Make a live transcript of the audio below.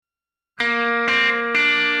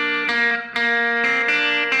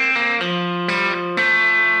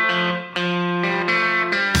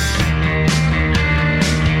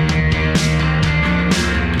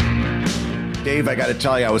I got to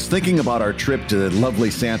tell you, I was thinking about our trip to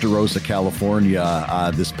lovely Santa Rosa,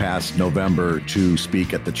 California this past November to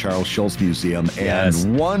speak at the Charles Schulz Museum.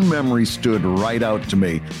 And one memory stood right out to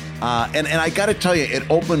me. And I got to tell you, it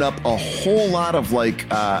opened up a whole lot of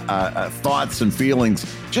thoughts and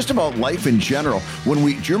feelings just about life in general. Do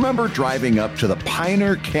you remember driving up to the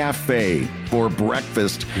Piner Cafe for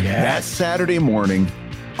breakfast that Saturday morning?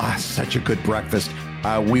 Such a good breakfast.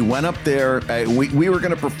 We went up there. We were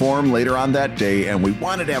going to perform later on that day, and we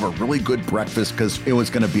wanted to have a really good breakfast because it was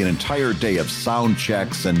going to be an entire day of sound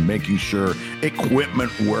checks and making sure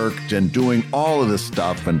equipment worked and doing all of this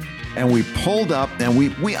stuff. And we pulled up, and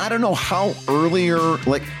we I don't know how earlier,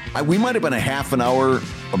 we might have been a half an hour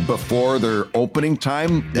before their opening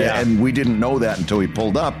time, and we didn't know that until we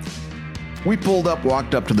pulled up. We pulled up,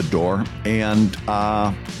 walked up to the door, and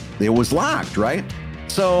it was locked, right?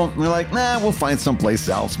 So we're like, we'll find someplace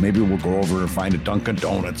else. Maybe we'll go over and find a Dunkin'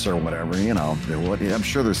 Donuts or whatever, I'm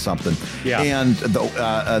sure there's something. Yeah. And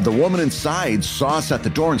the woman inside saw us at the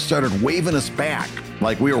door and started waving us back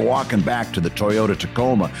like we were walking back to the Toyota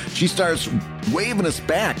Tacoma. She starts waving us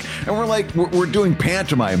back, and we're like, we're doing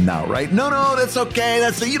pantomime now, right? No, that's okay.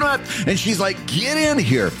 And she's like, get in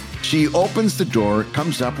here. She opens the door,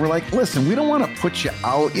 comes up. We're like, listen, we don't want to put you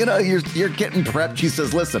out. You're getting prepped. She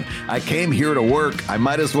says, listen, I came here to work. I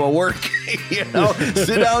might as well work.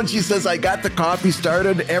 Sit down. She says, I got the coffee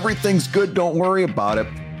started. Everything's good. Don't worry about it.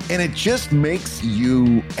 And it just makes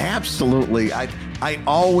you absolutely, I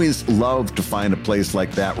always love to find a place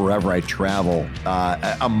like that wherever I travel,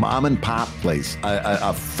 a mom and pop place,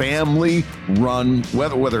 a family run,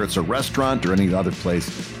 whether it's a restaurant or any other place,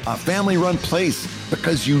 a family run place,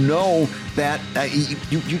 because you know that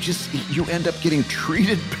you end up getting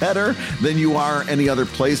treated better than you are any other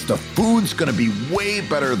place. The food's going to be way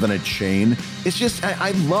better than a chain. It's just,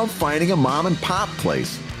 I love finding a mom and pop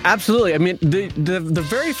place. Absolutely. I mean, the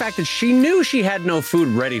very fact that she knew she had no food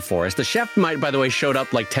ready for us. The chef by the way, showed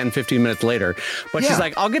up like 10, 15 minutes later. But she's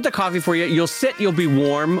like, I'll get the coffee for you. You'll sit, you'll be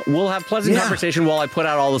warm. We'll have pleasant conversation while I put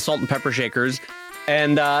out all the salt and pepper shakers.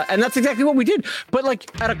 And that's exactly what we did. But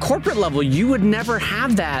at a corporate level, you would never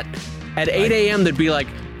have that. At 8 a.m., they'd be like,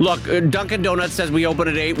 look, Dunkin' Donuts says we open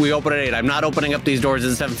at 8. We open at 8. I'm not opening up these doors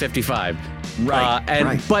at 7:55.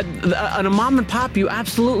 Right. But on a mom and pop, you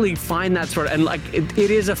absolutely find that sort of, and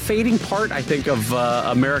it is a fading part, I think, of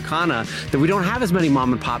Americana, that we don't have as many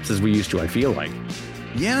mom and pops as we used to, I feel like.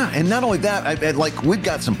 Yeah, and not only that, we've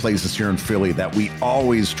got some places here in Philly that we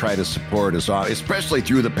always try to support, especially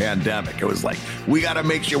through the pandemic. It was like, we got to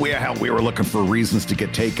make sure we were looking for reasons to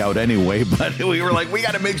get takeout anyway, but we were like, we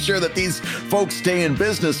got to make sure that these folks stay in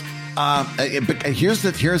business. Here's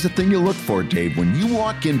the thing you look for, Dave. When you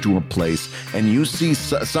walk into a place and you see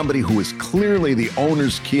somebody who is clearly the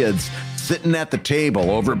owner's kids sitting at the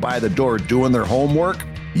table over by the door doing their homework,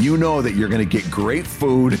 you know that you're going to get great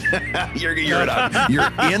food. You're in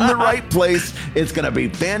the right place. It's going to be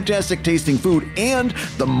fantastic tasting food. And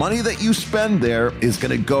the money that you spend there is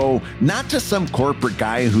going to go not to some corporate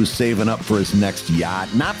guy who's saving up for his next yacht,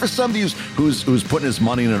 not for somebody who's putting his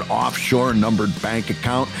money in an offshore numbered bank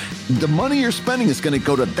account. The money you're spending is going to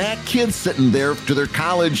go to that kid sitting there to their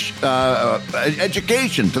college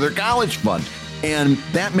education, to their college fund. And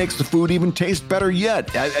that makes the food even taste better yet.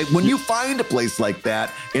 When you find a place like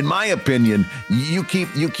that, in my opinion, you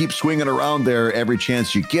keep swinging around there every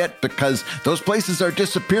chance you get, because those places are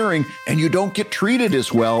disappearing and you don't get treated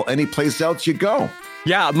as well any place else you go.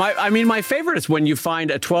 Yeah, my favorite is when you find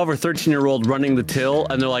a 12 or 13-year-old running the till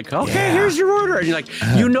and they're like, okay, here's your order. And you're like,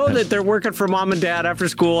 that they're working for mom and dad after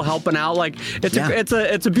school, helping out.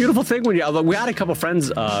 It's a beautiful thing we had a couple friends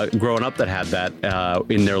growing up that had that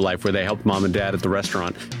in their life where they helped mom and dad at the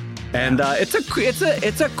restaurant. And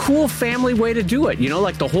it's a cool family way to do it.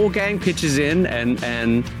 The whole gang pitches in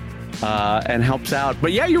and helps out.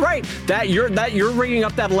 But yeah, you're right. You're ringing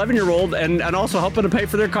up that 11-year-old and also helping to pay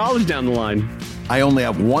for their college down the line. I only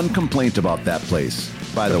have one complaint about that place,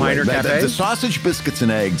 by the way. The sausage, biscuits,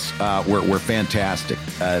 and eggs were fantastic.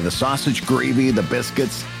 The sausage gravy, the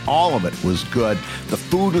biscuits, all of it was good. The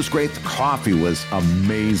food was great. The coffee was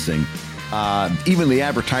amazing. Even the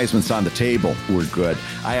advertisements on the table were good.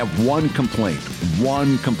 I have one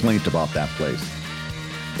complaint about that place.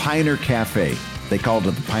 Piner Cafe. They called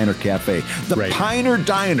it the Piner Cafe. The Piner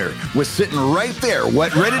Diner was sitting right there,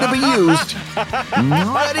 ready to be used,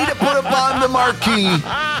 ready to put up on the marquee.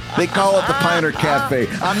 They call it the Piner Cafe.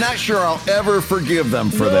 I'm not sure I'll ever forgive them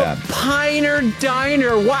for that. Piner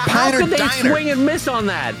Diner. Wow. How could they swing and miss on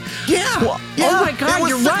that? Yeah. Well, oh my God,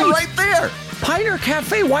 you're right there. Piner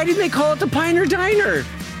Cafe. Why did they call it the Piner Diner?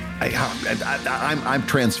 I'm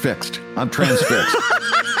transfixed.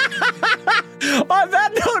 On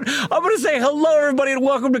that note, I'm going to say hello, everybody, and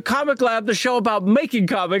welcome to Comic Lab, the show about making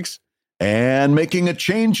comics. And making a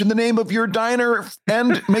change in the name of your diner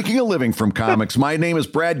and making a living from comics. My name is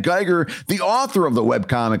Brad Geiger, the author of the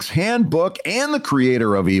Webcomics Handbook and the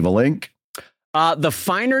creator of Evil Inc. The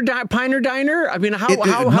Piner Diner? I mean,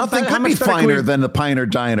 nothing could be finer than the Piner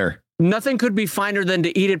Diner. Nothing could be finer than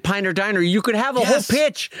to eat at Piner Diner. You could have a whole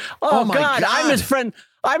pitch. Oh my God. I'm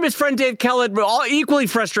his friend Dave Kellett, all equally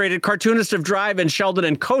frustrated, cartoonist of Drive and Sheldon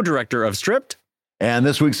and co-director of Stripped. And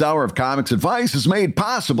this week's Hour of Comics Advice is made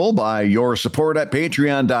possible by your support at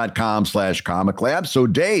patreon.com/comiclab. So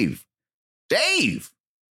Dave,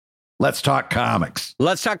 let's talk comics.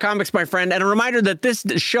 Let's talk comics, my friend. And a reminder that this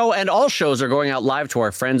show and all shows are going out live to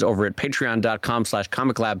our friends over at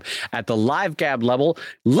patreon.com/comiclab at the Live Gab level.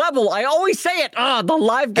 I always say it. The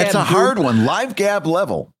Live Gab. It's a hard one. Live Gab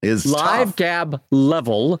level is Live tough. Gab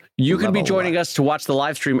level. You can be joining us to watch the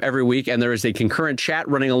live stream every week, and there is a concurrent chat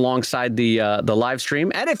running alongside the live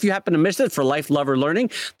stream. And if you happen to miss it for Life, Love, or Learning,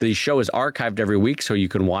 the show is archived every week, so you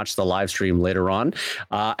can watch the live stream later on.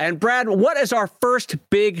 And Brad, what is our first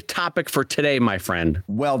big topic for today, my friend?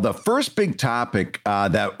 Well, the first big topic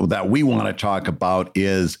that we want to talk about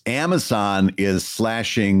is Amazon is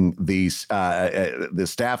slashing the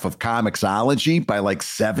staff of Comixology by like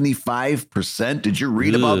 75%. Did you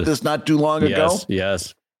read about this not too long ago?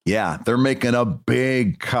 Yes. Yeah, they're making a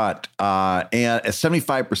big cut and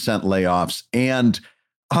 75% layoffs, and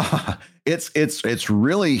it's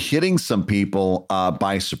really hitting some people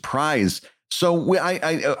by surprise. So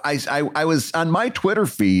I was on my Twitter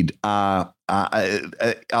feed, along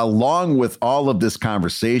with all of this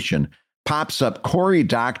conversation, pops up Cory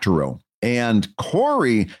Doctorow. And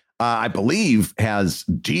Cory, I believe, has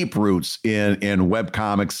deep roots in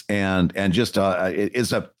webcomics and just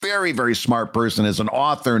is a very, very smart person, is an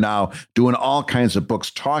author now, doing all kinds of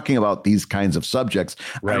books, talking about these kinds of subjects.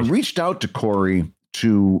 Right. I reached out to Cory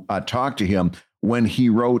to talk to him when he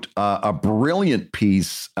wrote a brilliant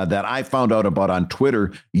piece that I found out about on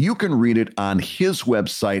Twitter. You can read it on his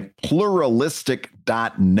website,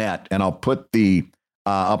 pluralistic.net, and I'll put the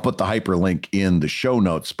hyperlink in the show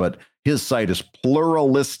notes. But his site is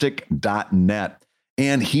pluralistic.net,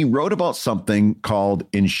 and he wrote about something called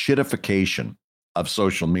enshittification of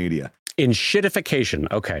social media.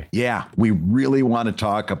 Enshittification. Okay. Yeah, we really want to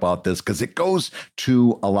talk about this because it goes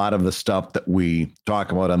to a lot of the stuff that we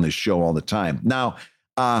talk about on this show all the time. Now,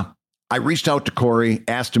 I reached out to Cory,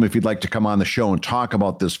 asked him if he'd like to come on the show and talk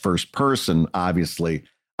about this first person. Obviously,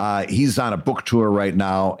 he's on a book tour right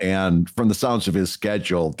now, and from the sounds of his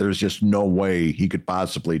schedule, there's just no way he could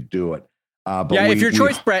possibly do it. But if your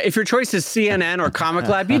choice is CNN or Comic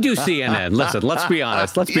Lab, you do CNN. Listen, let's be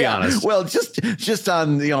honest. Be honest. Well, just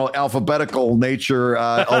on alphabetical nature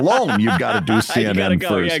alone, you've got to do CNN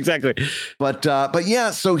first. Yeah, exactly. But yeah,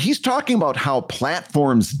 so he's talking about how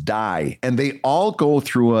platforms die, and they all go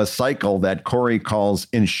through a cycle that Cory calls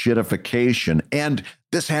enshittification. And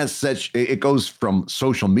this has it goes from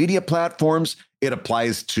social media platforms. It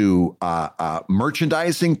applies to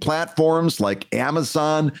merchandising platforms like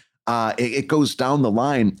Amazon. It goes down the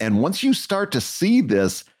line. And once you start to see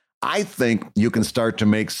this, I think you can start to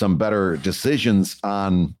make some better decisions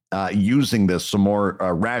on using this, some more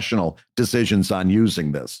rational decisions on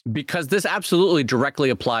using this. Because this absolutely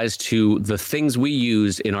directly applies to the things we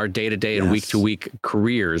use in our day-to-day and week-to-week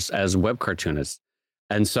careers as web cartoonists.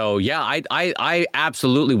 And so, yeah, I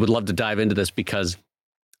absolutely would love to dive into this because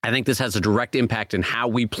I think this has a direct impact in how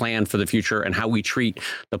we plan for the future and how we treat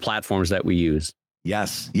the platforms that we use.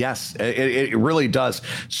 Yes, it really does.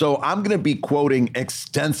 So I'm going to be quoting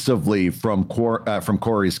extensively from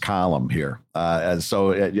Cory's column here.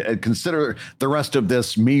 So consider the rest of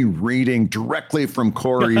this me reading directly from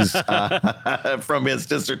Cory's from his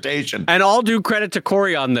dissertation. And all due credit to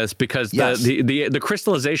Cory on this because the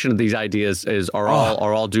crystallization of these ideas are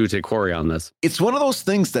all due to Cory on this. It's one of those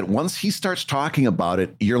things that once he starts talking about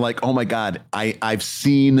it, you're like, oh my God, I've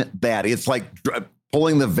seen that. It's like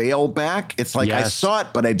pulling the veil back. It's like, I saw it,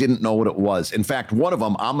 but I didn't know what it was. In fact, one of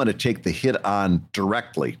them I'm going to take the hit on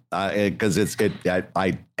directly because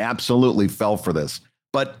I absolutely fell for this.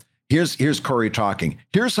 But here's Cory talking.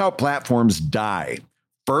 Here's how platforms die.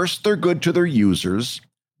 First, they're good to their users.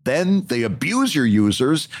 Then they abuse your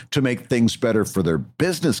users to make things better for their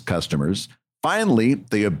business customers. Finally,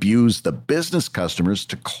 they abuse the business customers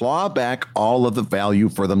to claw back all of the value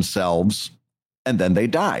for themselves, and then they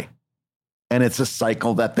die. And it's a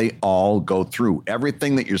cycle that they all go through.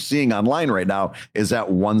 Everything that you're seeing online right now is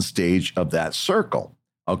at one stage of that circle.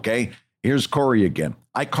 Okay. Here's Corey again.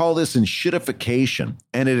 I call this enshittification,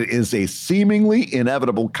 and it is a seemingly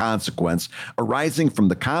inevitable consequence arising from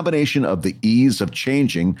the combination of the ease of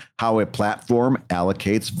changing how a platform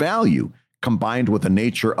allocates value, combined with the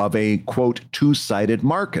nature of a, quote, two-sided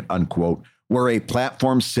market, unquote, where a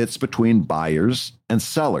platform sits between buyers and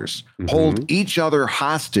sellers, hold each other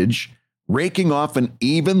hostage, raking off an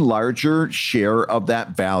even larger share of that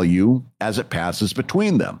value as it passes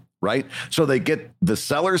between them. Right? So they get the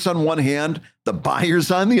sellers on one hand, the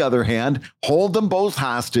buyers on the other hand, hold them both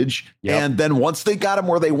hostage. Yep. And then once they got them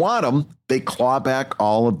where they want them, they claw back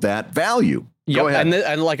all of that value. Go ahead.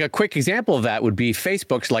 And like a quick example of that would be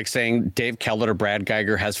Facebook's like saying Dave Kellett or Brad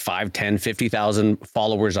Geiger has 5, 10, 50,000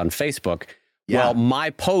 followers on Facebook. Yeah. Well,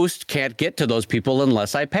 my post can't get to those people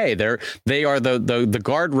unless I pay. They are the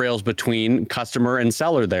guardrails between customer and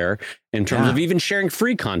seller there in terms of even sharing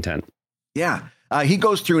free content. Yeah. He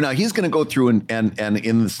goes through now. He's going to go through and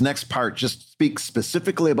in this next part, just speak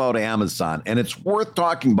specifically about Amazon. And it's worth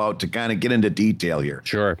talking about to kind of get into detail here.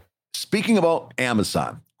 Sure. Speaking about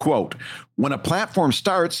Amazon, quote, when a platform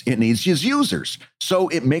starts, it needs its users. So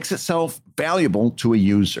it makes itself valuable to a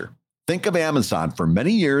user. Think of Amazon. For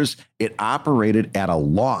many years, it operated at a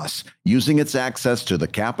loss, using its access to the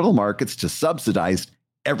capital markets to subsidize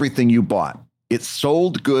everything you bought. It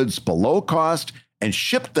sold goods below cost and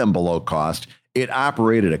shipped them below cost. It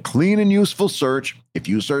operated a clean and useful search. If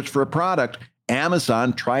you search for a product,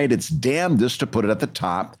 Amazon tried its damnedest to put it at the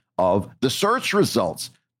top of the search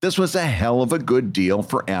results. This was a hell of a good deal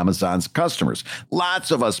for Amazon's customers.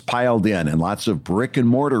 Lots of us piled in, and lots of brick and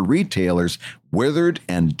mortar retailers withered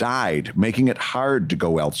and died, making it hard to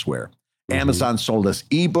go elsewhere. Amazon sold us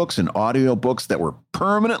ebooks and audiobooks that were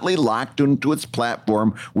permanently locked into its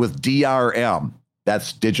platform with DRM.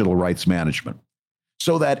 That's digital rights management.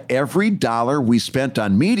 So that every dollar we spent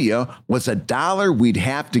on media was a dollar we'd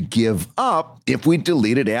have to give up if we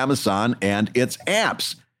deleted Amazon and its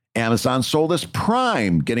apps. Amazon sold us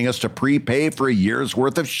Prime, getting us to prepay for a year's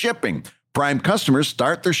worth of shipping. Prime customers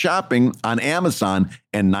start their shopping on Amazon,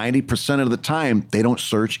 and 90% of the time, they don't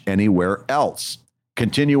search anywhere else.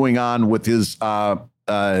 Continuing on with his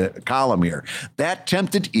column here. That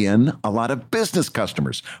tempted in a lot of business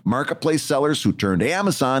customers, marketplace sellers who turned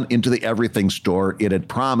Amazon into the everything store it had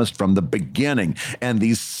promised from the beginning. And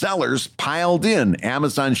these sellers piled in.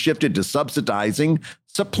 Amazon shifted to subsidizing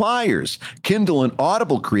suppliers. Kindle and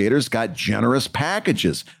Audible creators got generous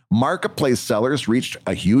packages. Marketplace sellers reached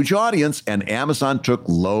a huge audience, and Amazon took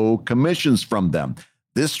low commissions from them.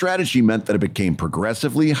 This strategy meant that it became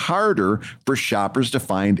progressively harder for shoppers to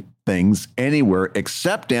find things anywhere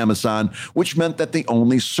except Amazon, which meant that they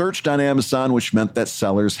only searched on Amazon, which meant that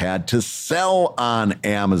sellers had to sell on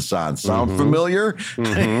Amazon. Sound familiar?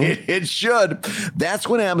 It should. That's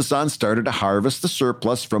when Amazon started to harvest the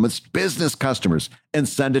surplus from its business customers and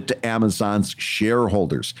send it to Amazon's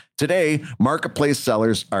shareholders. Today, marketplace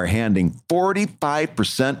sellers are handing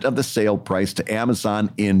 45% of the sale price to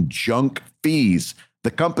Amazon in junk fees. The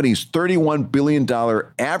company's $31 billion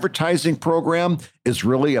advertising program is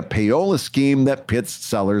really a payola scheme that pits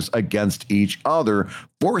sellers against each other,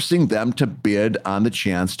 forcing them to bid on the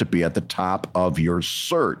chance to be at the top of your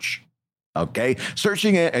search. Okay,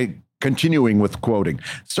 continuing with quoting,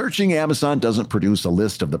 searching Amazon doesn't produce a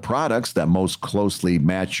list of the products that most closely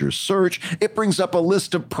match your search. It brings up a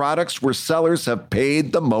list of products where sellers have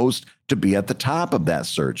paid the most to be at the top of that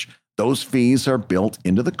search. Those fees are built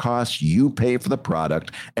into the cost you pay for the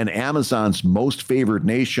product, and Amazon's most favored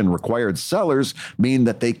nation required sellers mean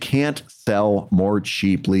that they can't sell more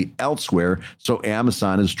cheaply elsewhere, so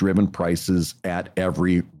Amazon has driven prices at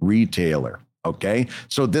every retailer. Okay,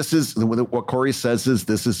 so this is what Corey says is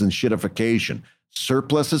this is enshittification.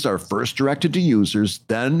 Surpluses are first directed to users.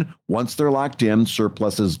 Then once they're locked in,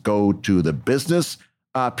 surpluses go to the business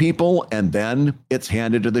people, and then it's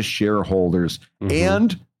handed to the shareholders.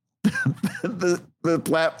 And the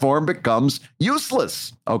platform becomes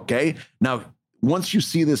useless. Okay. Now, once you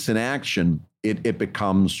see this in action, it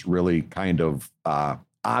becomes really kind of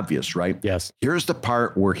obvious, right? Yes. Here's the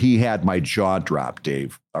part where he had my jaw drop,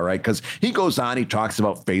 Dave. All right. Because he goes on, he talks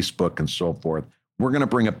about Facebook and so forth. We're going to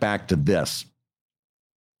bring it back to this.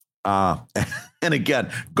 And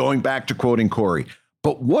again, going back to quoting Corey.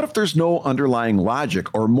 But what if there's no underlying logic?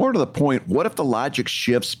 Or more to the point, what if the logic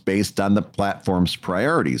shifts based on the platform's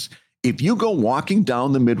priorities? If you go walking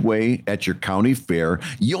down the midway at your county fair,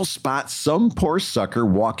 you'll spot some poor sucker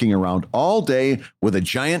walking around all day with a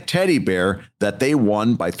giant teddy bear that they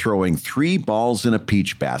won by throwing 3 balls in a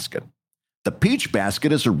peach basket. The peach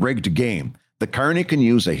basket is a rigged game. The carny can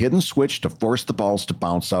use a hidden switch to force the balls to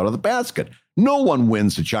bounce out of the basket. No one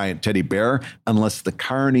wins a giant teddy bear unless the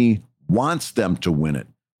carny wants them to win it.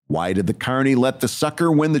 Why did the carny let the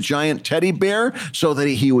sucker win the giant teddy bear? So that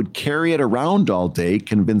he would carry it around all day,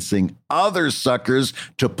 convincing other suckers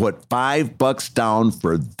to put $5 down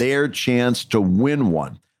for their chance to win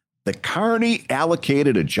one. The carny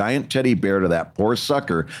allocated a giant teddy bear to that poor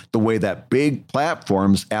sucker the way that big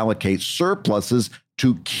platforms allocate surpluses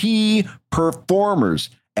to key performers.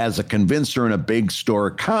 As a convincer in a big store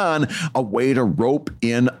con, a way to rope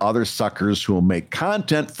in other suckers who will make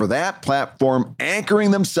content for that platform,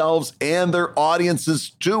 anchoring themselves and their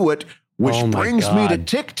audiences to it, which brings me to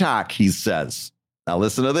TikTok, he says. Now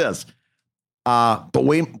listen to this. But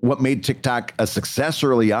wait, what made TikTok a success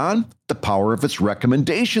early on? The power of its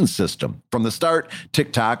recommendation system. From the start,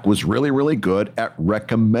 TikTok was really, really good at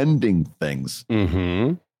recommending things.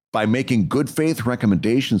 Mm-hmm. By making good faith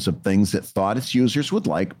recommendations of things it thought its users would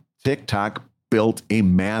like, TikTok built a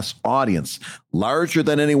mass audience, larger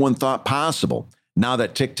than anyone thought possible. Now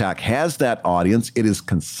that TikTok has that audience, it is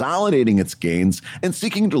consolidating its gains and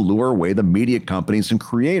seeking to lure away the media companies and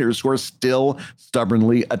creators who are still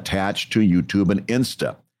stubbornly attached to YouTube and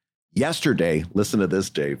Insta. Yesterday, listen to this,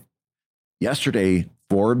 Dave. Yesterday,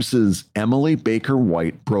 Forbes' Emily Baker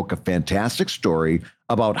White broke a fantastic story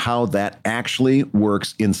about how that actually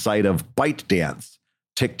works inside of ByteDance,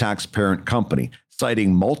 TikTok's parent company,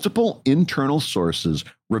 citing multiple internal sources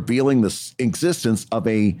revealing the existence of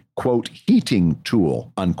a, quote, heating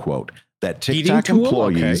tool, unquote, that TikTok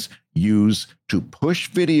employees use to push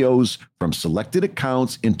videos from selected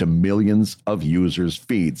accounts into millions of users'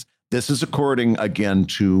 feeds. This is according, again,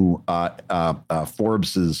 to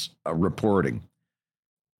Forbes' reporting.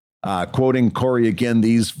 Quoting Corey again,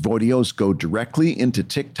 these videos go directly into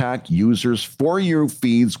TikTok users' For You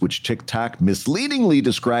feeds, which TikTok misleadingly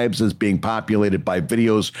describes as being populated by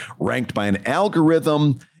videos ranked by an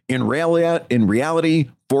algorithm. In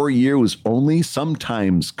reality, For You is only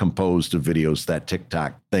sometimes composed of videos that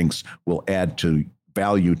TikTok thinks will add to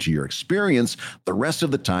value to your experience. The rest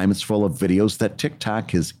of the time, it's full of videos that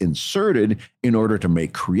TikTok has inserted in order to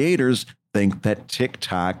make creators think that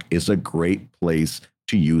TikTok is a great place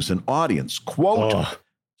to use an audience. Quote,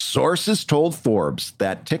 sources told Forbes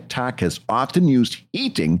that TikTok has often used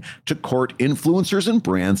heating to court influencers and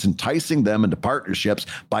brands, enticing them into partnerships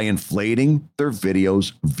by inflating their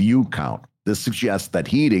videos' view count. This suggests that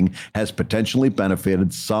heating has potentially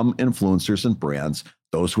benefited some influencers and brands,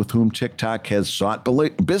 those with whom TikTok has sought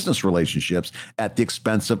business relationships at the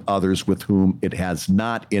expense of others with whom it has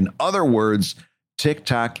not. In other words,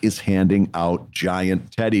 TikTok is handing out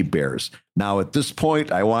giant teddy bears. Now, at this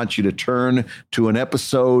point, I want you to turn to an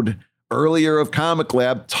episode earlier of Comic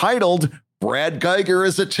Lab titled Brad Geiger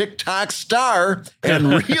is a TikTok Star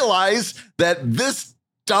and realize that this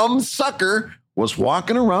dumb sucker was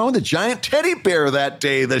walking around with a giant teddy bear that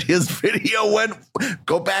day that his video went.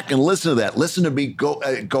 Go back and listen to that. Listen to me go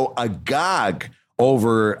agog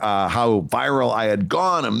over how viral I had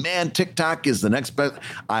gone. And man, TikTok is the next best.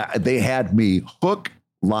 They had me hook,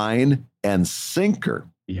 line, and sinker,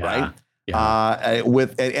 right? Yeah.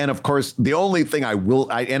 And of course, the only thing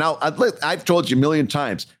I've told you a million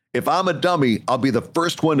times, if I'm a dummy, I'll be the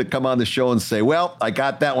first one to come on the show and say, well, I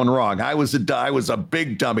got that one wrong. I was a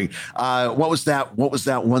big dummy. What was that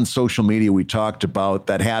one social media we talked about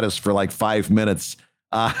that had us for like 5 minutes?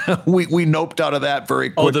 We noped out of that very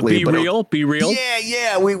quickly. Oh, the Be Real?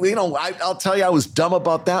 Yeah. I'll tell you, I was dumb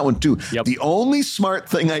about that one too. Yep. The only smart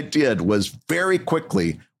thing I did was very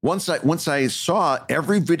quickly, once I saw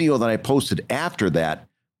every video that I posted after that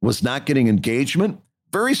was not getting engagement,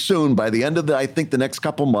 very soon, by the end of the next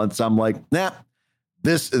couple months, I'm like, nah,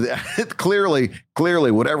 this clearly,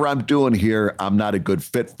 whatever I'm doing here, I'm not a good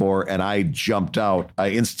fit for. And I jumped out.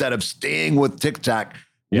 Instead of staying with TikTok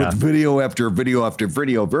with video after video after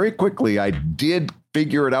video, very quickly, I did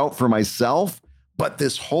figure it out for myself. But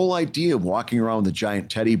this whole idea of walking around with a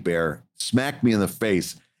giant teddy bear smacked me in the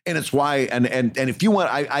face. And it's why, and if you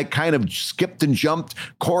want, I kind of skipped and jumped.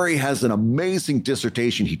 Corey has an amazing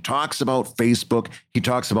dissertation. He talks about Facebook. He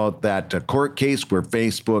talks about that court case where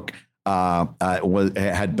Facebook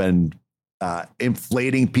had been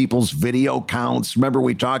inflating people's video counts. Remember,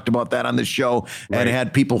 we talked about that on the show, and it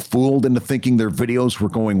had people fooled into thinking their videos were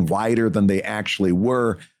going wider than they actually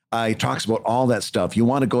were. He talks about all that stuff. You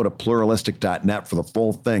want to go to pluralistic.net for the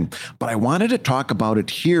full thing. But I wanted to talk about it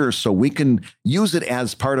here so we can use it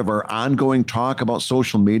as part of our ongoing talk about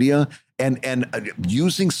social media and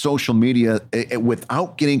using social media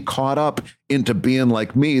without getting caught up into being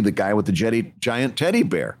like me, the guy with the giant teddy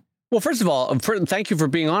bear. Well, first of all, thank you for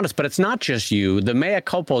being honest, but it's not just you. The mea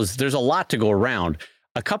culpa is there's a lot to go around.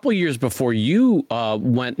 a couple years before you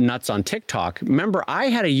went nuts on TikTok, remember I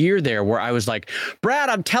had a year there where I was like, Brad,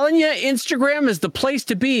 I'm telling you, Instagram is the place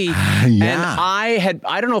to be. And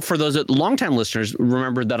I don't know, for those longtime listeners,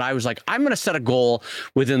 remember that I was like, I'm going to set a goal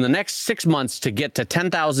within the next 6 months to get to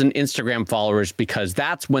 10,000 Instagram followers, because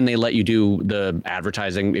that's when they let you do the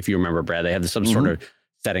advertising. If you remember, Brad, they have some sort of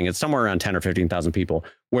setting. It's somewhere around 10 or 15,000 people,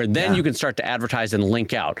 where then you can start to advertise and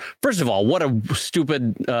link out. First of all, what a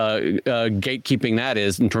stupid gatekeeping that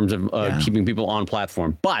is in terms of keeping people on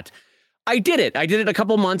platform. But I did it. I did it a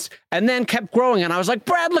couple months and then kept growing. And I was like,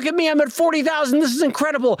 Brad, look at me. I'm at 40,000. This is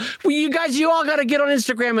incredible. Well, you guys, you all got to get on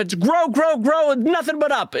Instagram. It's grow, nothing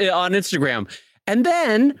but up on Instagram. And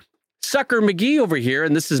then Sucker McGee over here,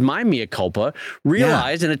 and this is my mea culpa,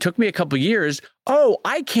 realized, and it took me a couple years,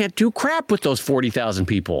 I can't do crap with those 40,000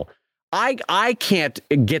 people. I can't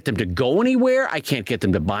get them to go anywhere. I can't get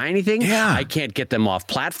them to buy anything. I can't get them off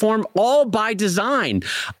platform, all by design.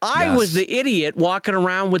 I was the idiot walking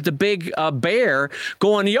around with the big bear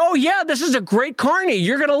going, oh, yeah, this is a great carny.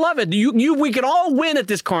 You're going to love it. We can all win at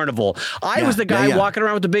this carnival. I was the guy walking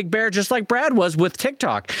around with the big bear, just like Brad was with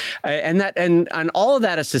TikTok. And all of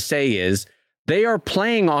that is to say is, they are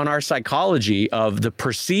playing on our psychology of the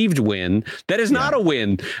perceived win that is not a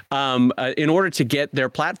win in order to get their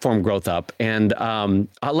platform growth up. And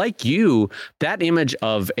like you, that image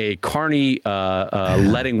of a carny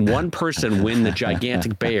letting one person win the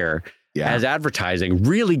gigantic bear as advertising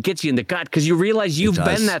really gets you in the gut, because you realize you've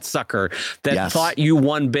been that sucker that thought you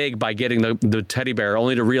won big by getting the teddy bear,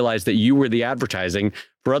 only to realize that you were the advertising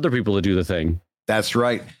for other people to do the thing. That's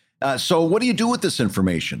right. So what do you do with this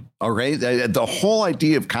information? All right. The whole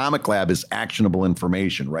idea of Comic Lab is actionable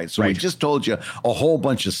information, right? So we just told you a whole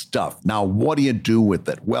bunch of stuff. Now, what do you do with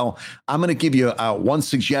it? Well, I'm going to give you one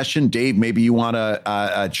suggestion. Dave, maybe you want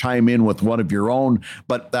to chime in with one of your own,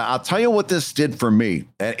 but I'll tell you what this did for me.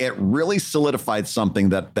 It really solidified something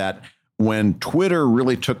that when Twitter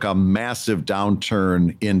really took a massive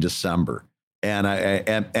downturn in December,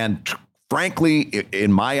 and frankly, in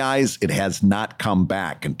my eyes, it has not come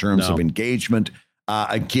back in terms of engagement.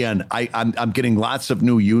 Again, I'm getting lots of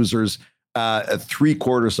new users,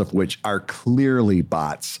 3/4 of which are clearly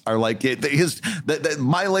bots. Are like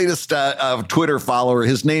my latest Twitter follower.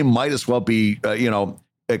 His name might as well be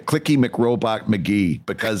Clicky McRobot McGee,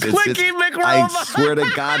 because I swear to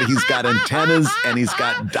God, he's got antennas and he's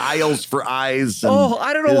got dials for eyes. And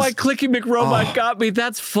I don't know why Clicky McRobot got me.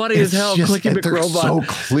 That's funny as hell. Clicky McRobot. So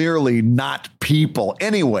clearly not people.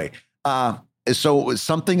 Anyway, so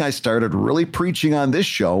something I started really preaching on this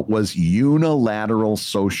show was unilateral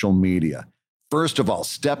social media. First of all,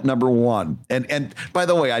 step number one, and by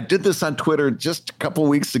the way, I did this on Twitter just a couple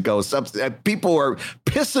weeks ago. Some people are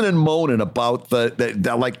pissing and moaning about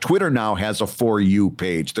the like Twitter now has a For You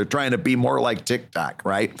page. They're trying to be more like TikTok,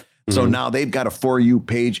 right? Mm-hmm. So now they've got a For You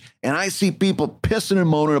page, and I see people pissing and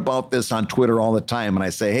moaning about this on Twitter all the time. And I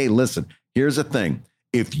say, hey, listen, here's the thing.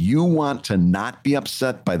 If you want to not be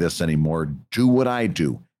upset by this anymore, do what I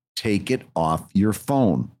do. Take it off your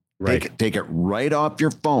phone. Right. Take it right off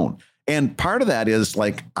your phone. And part of that is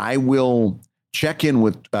like, I will check in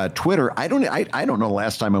with Twitter. I don't know the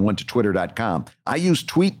last time I went to twitter.com. I use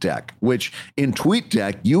TweetDeck, which in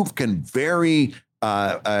TweetDeck, you can very,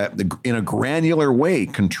 in a granular way,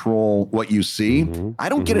 control what you see. Mm-hmm. I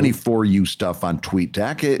don't get any For You stuff on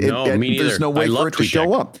TweetDeck. Me neither. There's no way for it to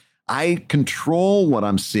show up. I control what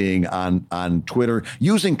I'm seeing on Twitter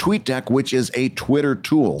using TweetDeck, which is a Twitter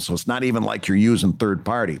tool. So it's not even like you're using third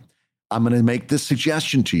party. I'm going to make this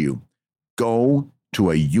suggestion to you. Go to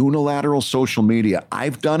a unilateral social media.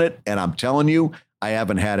 I've done it, and I'm telling you, I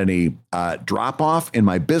haven't had any drop off in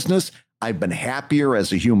my business. I've been happier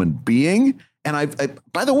as a human being. And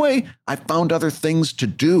by the way, I found other things to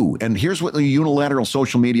do. And here's what the unilateral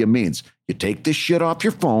social media means. You take this shit off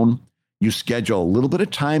your phone. You schedule a little bit of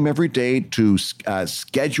time every day to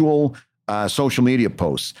schedule social media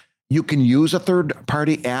posts. You can use a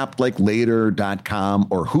third-party app like Later.com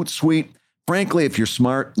or Hootsuite. Frankly, if you're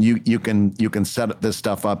smart, you can set this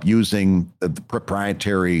stuff up using the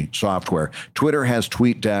proprietary software. Twitter has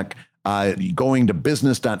TweetDeck. Going to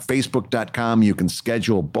business.facebook.com, you can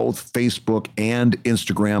schedule both Facebook and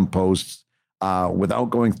Instagram posts without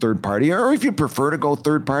going third party. Or if you prefer to go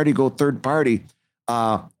third party, go third party.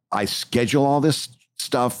 I schedule all this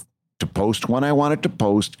stuff to post when I want it to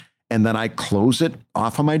post, and then I close it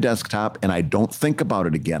off on my desktop, and I don't think about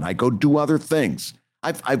it again. I go do other things.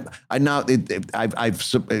 I've in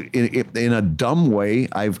a dumb way,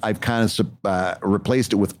 I've kind of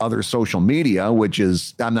replaced it with other social media, which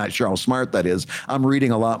is, I'm not sure how smart that is. I'm reading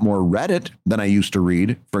a lot more Reddit than I used to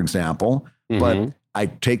read, for example. Mm-hmm. But I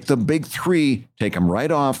take the big 3, take them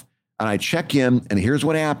right off, and I check in, and here's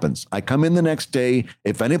what happens. I come in the next day.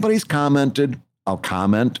 If anybody's commented, I'll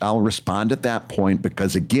comment. I'll respond at that point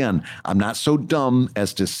because, again, I'm not so dumb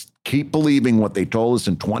as to keep believing what they told us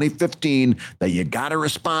in 2015 that you got to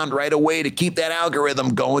respond right away to keep that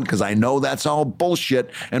algorithm going, because I know that's all bullshit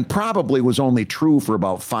and probably was only true for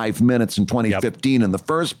about 5 minutes in 2015 in the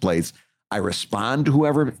first place. I respond to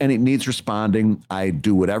whoever and it needs responding. I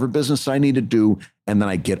do whatever business I need to do, and then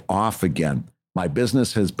I get off again. My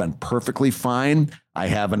business has been perfectly fine. I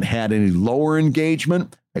haven't had any lower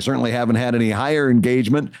engagement. I certainly haven't had any higher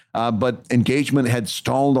engagement, but engagement had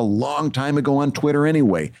stalled a long time ago on Twitter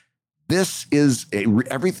anyway. This is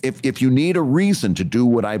if you need a reason to do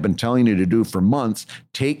what I've been telling you to do for months,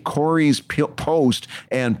 take Corey's post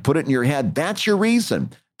and put it in your head. That's your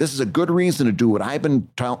reason. This is a good reason to do what I've been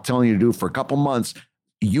telling you to do for a couple months.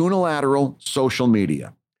 Unilateral social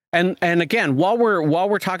media. And again, while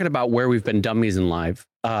we're talking about where we've been dummies in live,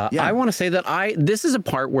 I want to say that this is a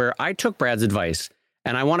part where I took Brad's advice,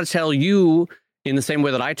 and I want to tell you, in the same way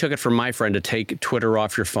that I took it from my friend, to take Twitter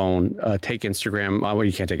off your phone, take Instagram. Well,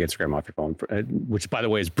 you can't take Instagram off your phone, which, by the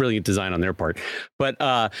way, is brilliant design on their part.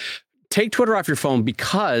 But take Twitter off your phone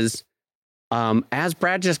because, as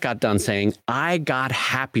Brad just got done saying, I got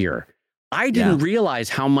happier. I didn't realize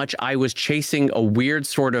how much I was chasing a weird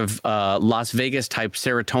sort of Las Vegas type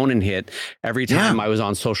serotonin hit every time I was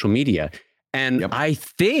on social media. And I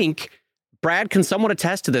think Brad can somewhat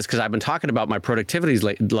attest to this because I've been talking about my productivity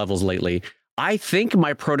levels lately. I think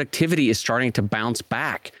my productivity is starting to bounce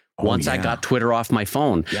back once I got Twitter off my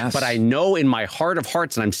phone. Yes. But I know in my heart of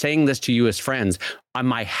hearts, and I'm saying this to you as friends,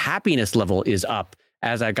 my happiness level is up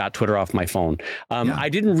as I got Twitter off my phone. I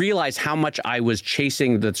didn't realize how much I was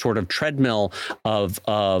chasing the sort of treadmill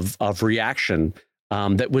of reaction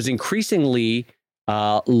that was increasingly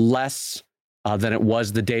less than it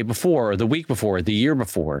was the day before, or the week before, or the year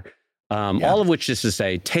before. All of which is to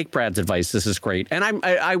say, take Brad's advice. This is great. And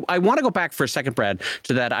I want to go back for a second, Brad,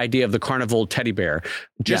 to that idea of the carnival teddy bear,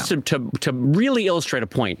 just to really illustrate a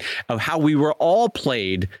point of how we were all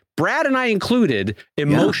played, Brad and I included,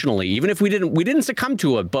 emotionally, even if we didn't succumb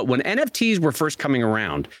to it. But when NFTs were first coming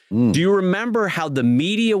around, do you remember how the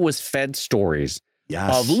media was fed stories?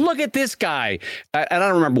 Of look at this guy. And I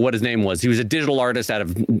don't remember what his name was. He was a digital artist out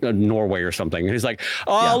of Norway or something. And he's like,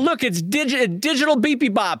 look, it's digital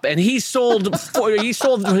Beepy Bop. And he sold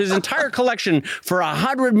his entire collection for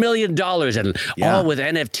 $100 million and all with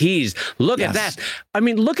NFTs. Look at that. I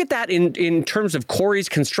mean, look at that in terms of Corey's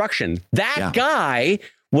construction. That guy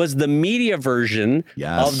was the media version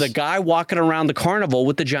of the guy walking around the carnival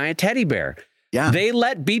with the giant teddy bear. They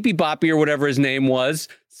let Beepy Boppy, or whatever his name was,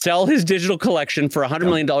 sell his digital collection for $100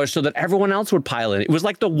 million so that everyone else would pile in. It was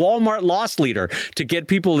like the Walmart loss leader to get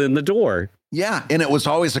people in the door. Yeah, and it was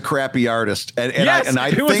always a crappy artist, and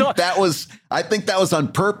I think that was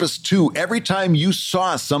on purpose too. Every time you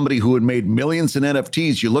saw somebody who had made millions in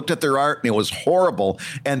NFTs, you looked at their art and it was horrible,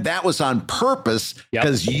 and that was on purpose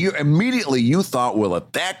because you immediately thought, well,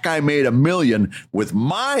 if that guy made $1 million with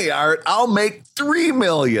my art, I'll make $3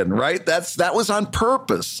 million. Right? That was on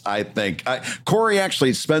purpose. I think Corey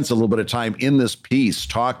actually spends a little bit of time in this piece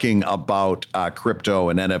talking about crypto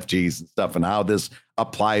and NFTs and stuff and how this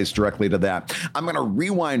applies directly to that. I'm going to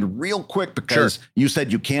rewind real quick because you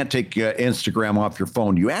said you can't take Instagram off your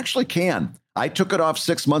phone. You actually can. I took it off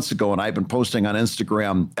 6 months ago, and I've been posting on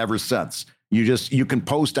Instagram ever since. You can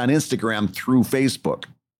post on Instagram through Facebook.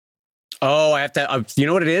 Oh, I have to. You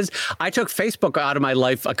know what it is? I took Facebook out of my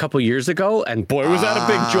life a couple years ago, and boy, was that a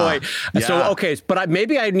big joy. Yeah. So, okay, but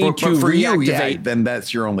maybe I need to reactivate. You, then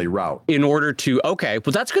that's your only route. In order to, okay,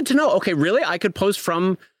 well, that's good to know. Okay, really? I could post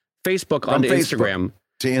from Facebook onto Instagram.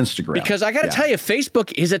 To Instagram. Because I got to tell you,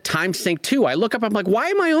 Facebook is a time sink too. I look up, I'm like, why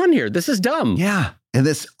am I on here? This is dumb. Yeah. And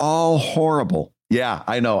this all horrible. Yeah,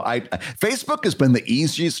 I know. Facebook has been the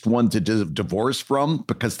easiest one to divorce from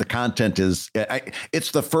because the content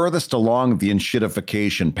it's the furthest along the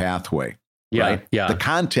enshittification pathway. Yeah. Right? Yeah. The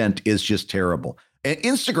content is just terrible. And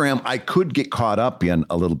Instagram, I could get caught up in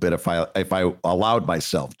a little bit if I allowed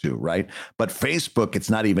myself to, right? But Facebook, it's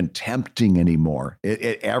not even tempting anymore.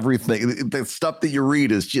 Everything, the stuff that you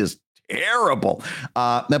read is just terrible.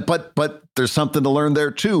 But there's something to learn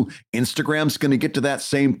there too. Instagram's going to get to that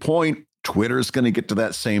same point. Twitter's going to get to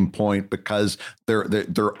that same point because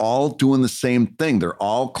they're all doing the same thing. They're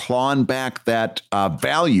all clawing back that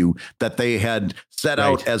value that they had set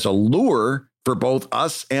out as a lure for both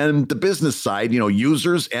us and the business side,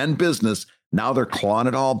 users and business. Now they're clawing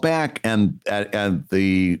it all back, and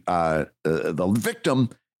the victim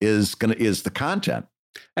is the content.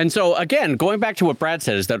 And so, again, going back to what Brad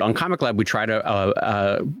said, is that on Comic Lab, we try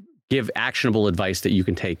to give actionable advice that you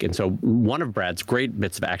can take. And so one of Brad's great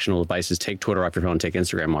bits of actionable advice is take Twitter off your phone, take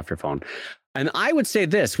Instagram off your phone. And I would say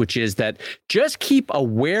this, which is that just keep a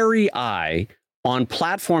wary eye on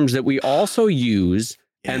platforms that we also use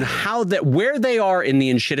and where they are in the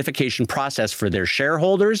enshittification process for their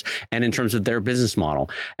shareholders and in terms of their business model.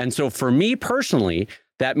 And so for me personally,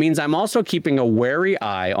 that means I'm also keeping a wary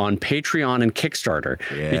eye on Patreon and Kickstarter,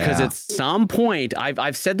 because at some point,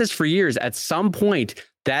 I've said this for years, at some point,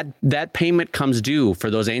 that payment comes due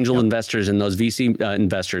for those angel investors and those VC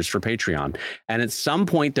investors for Patreon. And at some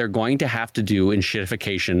point, they're going to have to do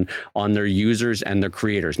enshittification on their users and their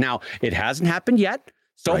creators. Now, it hasn't happened yet.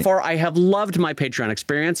 So far, I have loved my Patreon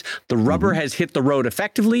experience. The rubber has hit the road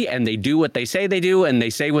effectively, and they do what they say they do, and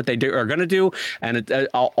they say what they are going to do. And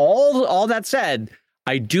all that said,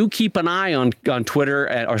 I do keep an eye on Twitter,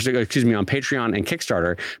 on Patreon and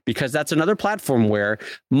Kickstarter, because that's another platform where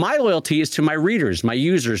my loyalty is to my readers, my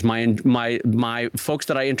users, my folks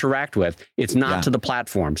that I interact with. It's not to the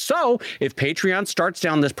platform. So if Patreon starts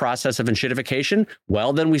down this process of enshittification,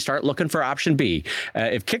 well, then we start looking for option B.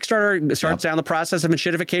 If Kickstarter starts down the process of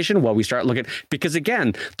enshittification, well, we start looking, because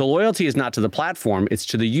again, the loyalty is not to the platform, it's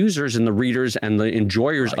to the users and the readers and the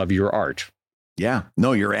enjoyers of your art. Yeah,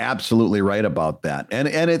 no, you're absolutely right about that. And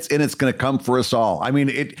it's going to come for us all. I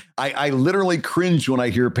mean, I literally cringe when I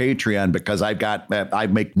hear Patreon, because I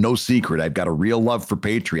make no secret, I've got a real love for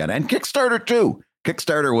Patreon and Kickstarter too.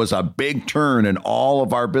 Kickstarter was a big turn in all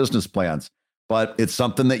of our business plans, but it's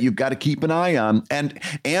something that you've got to keep an eye on. And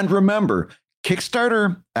remember,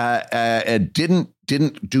 Kickstarter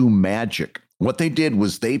didn't do magic. What they did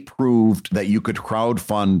was they proved that you could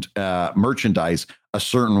crowdfund merchandise a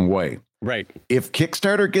certain way. Right. If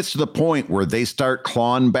Kickstarter gets to the point where they start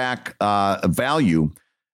clawing back value,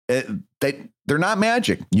 they're not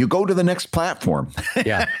magic. You go to the next platform.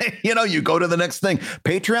 Yeah. You go to the next thing.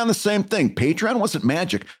 Patreon, the same thing. Patreon wasn't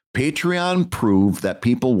magic. Patreon proved that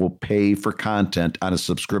people will pay for content on a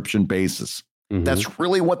subscription basis. Mm-hmm. That's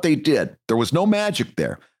really what they did. There was no magic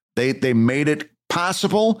there. They made it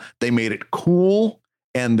possible. They made it cool.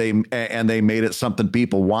 And they made it something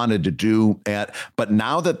people wanted to do. But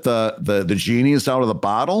now that the genie is out of the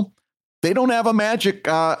bottle, they don't have a magic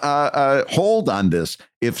hold on this.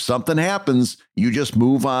 If something happens, you just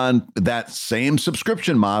move on that same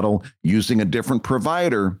subscription model using a different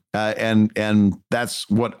provider, and that's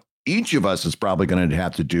what each of us is probably going to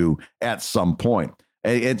have to do at some point.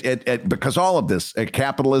 Because all of this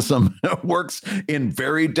capitalism works in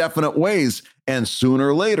very definite ways. And sooner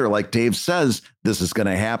or later, like Dave says, this is going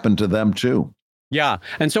to happen to them too. Yeah.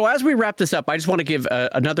 And so as we wrap this up, I just want to give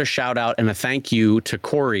another shout out and a thank you to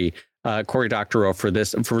Cory Doctorow for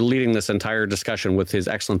leading this entire discussion with his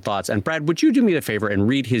excellent thoughts. And Brad, would you do me a favor and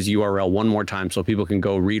read his URL one more time so people can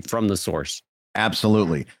go read from the source?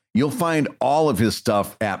 Absolutely. You'll find all of his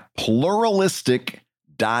stuff at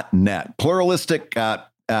pluralistic.net. Pluralistic,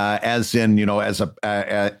 as in, as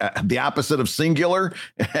the opposite of singular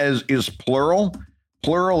is plural,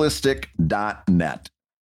 pluralistic.net.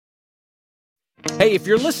 Hey, if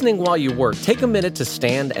you're listening while you work, take a minute to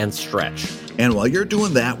stand and stretch. And while you're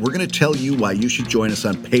doing that, we're going to tell you why you should join us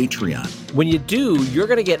on Patreon. When you do, you're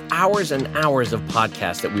going to get hours and hours of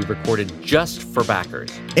podcasts that we've recorded just for backers.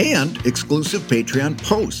 And exclusive Patreon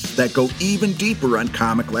posts that go even deeper on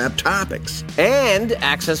Comic Lab topics. And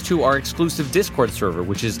access to our exclusive Discord server,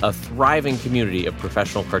 which is a thriving community of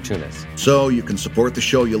professional cartoonists. So you can support the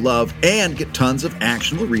show you love and get tons of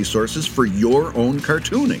actionable resources for your own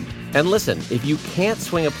cartooning. And listen, if you can't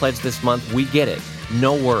swing a pledge this month, we get it.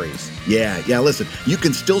 No worries. Yeah, listen, you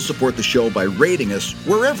can still support the show by rating us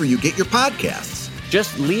wherever you get your podcasts.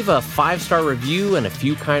 Just leave a 5-star review and a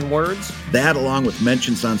few kind words. That, along with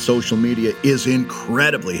mentions on social media, is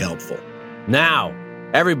incredibly helpful. Now,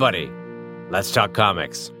 everybody, let's talk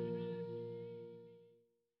comics.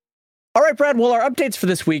 All right, Brad. Well, our updates for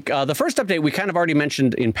this week. The first update we kind of already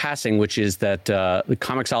mentioned in passing, which is that the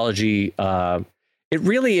Comixology... it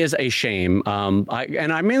really is a shame.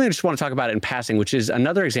 I mainly just want to talk about it in passing, which is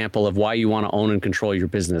another example of why you want to own and control your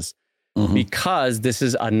business. Mm-hmm. Because this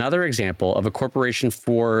is another example of a corporation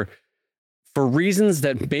for reasons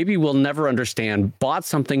that maybe we'll never understand, bought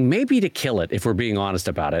something maybe to kill it, if we're being honest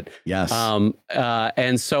about it. Yes.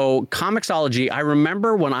 And so Comixology, I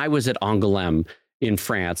remember when I was at Angoulême in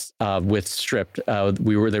France with Stripped,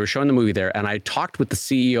 they were showing the movie there, and I talked with the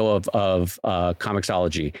CEO of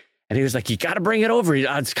Comixology. And he was like, you got to bring it over.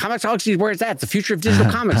 It's Comixology, where it's at. It's the future of digital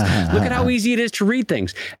comics. Look at how easy it is to read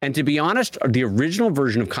things. And to be honest, the original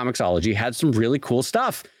version of Comixology had some really cool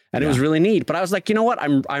stuff. And it was really neat. But I was like, you know what?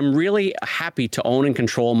 I'm really happy to own and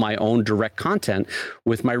control my own direct content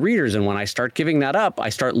with my readers. And when I start giving that up, I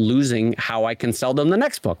start losing how I can sell them the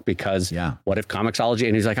next book, because what if Comixology?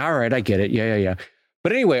 And he's like, all right, I get it. Yeah.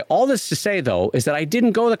 But anyway, all this to say, though, is that I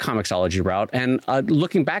didn't go the Comixology route. And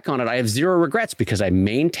looking back on it, I have zero regrets, because I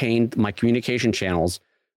maintained my communication channels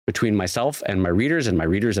between myself and my readers and my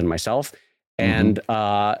readers and myself. And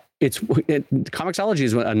Comixology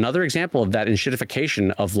is another example of that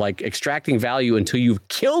enshittification of like extracting value until you've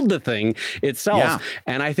killed the thing itself. Yeah.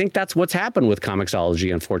 And I think that's what's happened with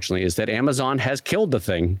Comixology, unfortunately, is that Amazon has killed the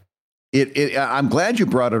thing. I'm glad you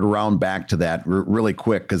brought it around back to that really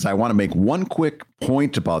quick, because I want to make one quick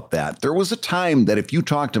point about that. There was a time that if you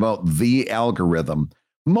talked about the algorithm,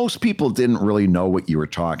 most people didn't really know what you were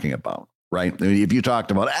talking about. Right. I mean, if you talked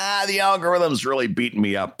about, the algorithm's really beating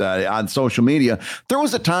me up on social media, there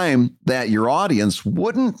was a time that your audience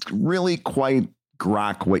wouldn't really quite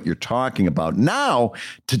grok what you're talking about. Now,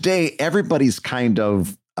 today, everybody's kind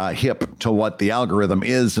of hip to what the algorithm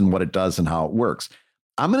is and what it does and how it works.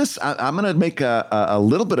 I'm gonna make a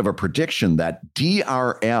little bit of a prediction that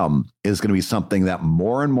DRM is going to be something that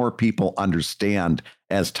more and more people understand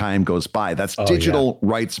as time goes by. That's digital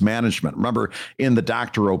rights management. Remember, in the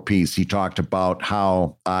Dr. O piece, he talked about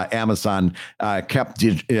how Amazon kept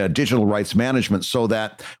digital rights management so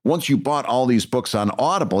that once you bought all these books on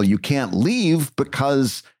Audible, you can't leave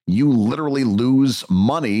because you literally lose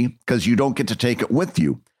money because you don't get to take it with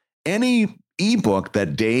you. Any ebook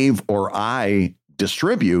that Dave or I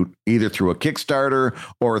distribute, either through a Kickstarter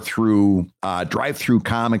or through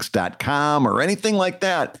drivethroughcomics.com or anything like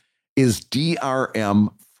that, is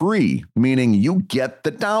DRM free, meaning you get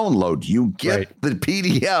the download, you get the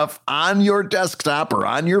PDF on your desktop or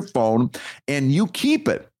on your phone, and you keep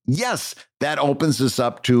it. Yes, that opens us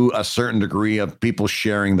up to a certain degree of people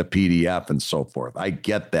sharing the PDF and so forth. I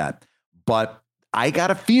get that. But I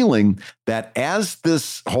got a feeling that as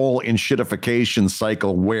this whole enshittification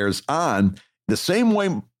cycle wears on, the same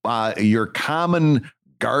way your common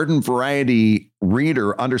garden variety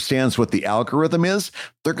reader understands what the algorithm is,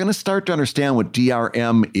 they're going to start to understand what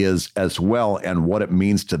DRM is as well and what it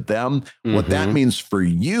means to them. What that means for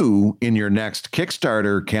you in your next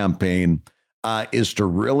Kickstarter campaign is to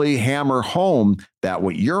really hammer home that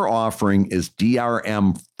what you're offering is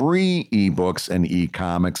DRM-free ebooks and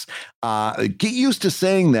e-comics. Get used to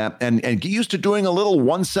saying that and get used to doing a little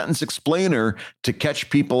one-sentence explainer to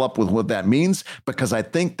catch people up with what that means, because I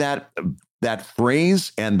think that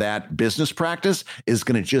phrase and that business practice is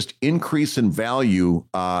going to just increase in value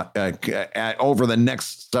over the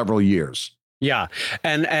next several years. Yeah.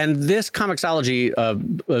 And this Comixology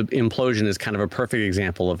implosion is kind of a perfect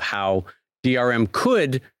example of how DRM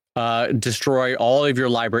could destroy all of your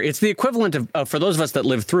library. It's the equivalent of for those of us that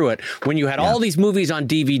lived through it, when you had all these movies on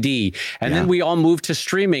DVD, and then we all moved to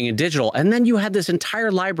streaming and digital, and then you had this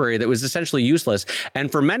entire library that was essentially useless.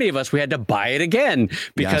 And for many of us, we had to buy it again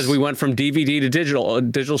because we went from DVD to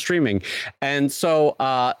digital streaming. And so,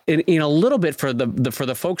 in a little bit for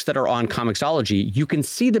the folks that are on Comixology, you can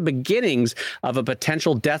see the beginnings of a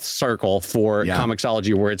potential death circle for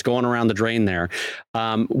Comixology, where it's going around the drain there,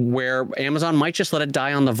 where Amazon might just let it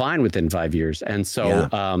die on the vine within 5 years. And so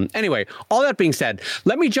anyway, all that being said,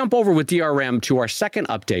 let me jump over with DRM to our second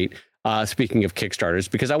update, speaking of Kickstarters,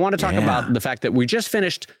 because I want to talk about the fact that we just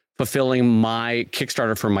finished fulfilling my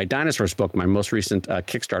Kickstarter for my Dinosaurs book, my most recent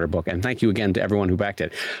Kickstarter book. And thank you again to everyone who backed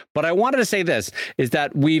it. But I wanted to say this, is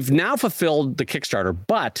that we've now fulfilled the Kickstarter,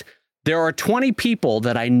 but there are 20 people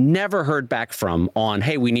that I never heard back from on,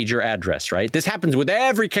 hey, we need your address, right? This happens with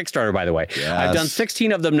every Kickstarter, by the way. Yes. I've done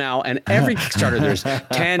 16 of them now, and every Kickstarter, there's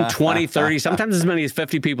 10, 20, 30, sometimes as many as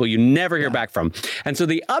 50 people you never hear back from. And so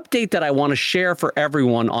the update that I want to share for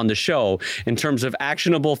everyone on the show in terms of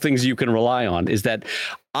actionable things you can rely on is that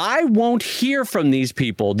I won't hear from these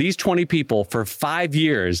people, these 20 people, for 5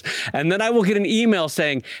 years. And then I will get an email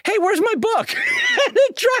saying, hey, where's my book? And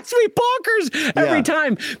it drives me bonkers every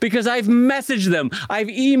time, because I've messaged them, I've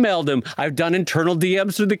emailed them, I've done internal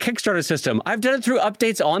DMs through the Kickstarter system. I've done it through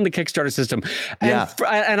updates on the Kickstarter system. And,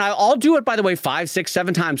 and I'll do it, by the way, 5, 6,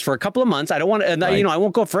 7 times for a couple of months. I don't want to, and I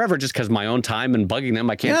won't go forever just because my own time and bugging them.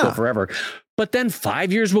 I can't go forever. But then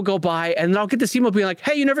 5 years will go by, and I'll get this email being like,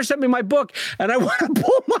 hey, you never sent me my book. And I want to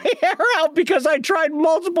pull my hair out because I tried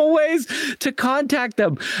multiple ways to contact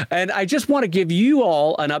them. And I just want to give you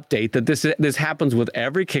all an update that this happens with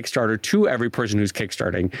every Kickstarter, to every person who's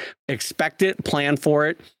Kickstarting. Expect it, plan for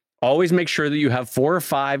it. Always make sure that you have 4 or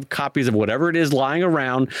 5 copies of whatever it is lying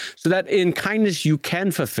around so that in kindness you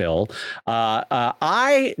can fulfill.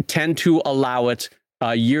 I tend to allow it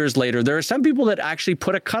years later. There are some people that actually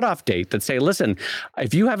put a cutoff date that say, listen,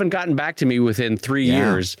 if you haven't gotten back to me within 3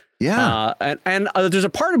 years, and there's a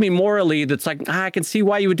part of me morally that's like, I can see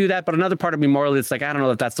why you would do that. But another part of me morally, it's like, I don't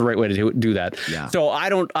know if that's the right way to do that. Yeah. So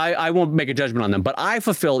I won't make a judgment on them, but I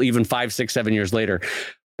fulfill even 5, 6, 7 years later.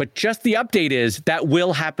 But just the update is that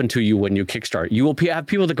will happen to you when you kickstart. You will have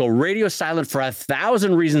people that go radio silent for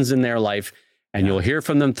 1,000 reasons in their life. And you'll hear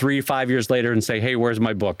from them 3, 5 years later and say, hey, where's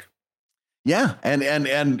my book? Yeah. And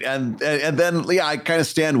then, I kind of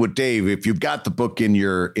stand with Dave. If you've got the book in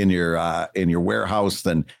your warehouse,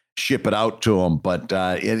 then ship it out to them. But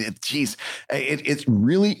it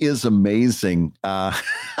really is amazing how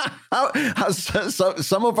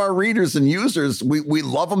some of our readers and users, we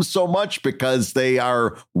love them so much because they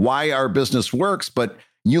are why our business works. But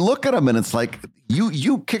you look at them and it's like,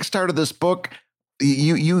 you kickstarted this book.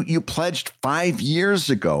 You pledged 5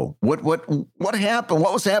 years ago. What happened?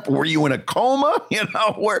 What was happening? Were you in a coma?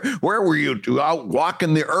 Where were you out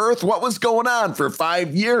walking the earth? What was going on for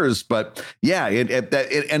 5 years? But yeah,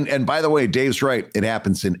 and by the way, Dave's right. It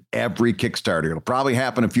happens in every Kickstarter. It'll probably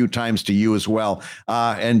happen a few times to you as well.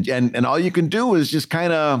 And all you can do is just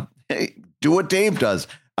kind of do what Dave does.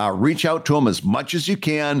 Reach out to him as much as you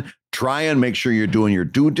can. Try and make sure you're doing your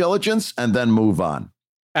due diligence, and then move on.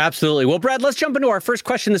 Absolutely. Well, Brad, let's jump into our first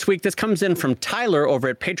question this week. This comes in from Tyler over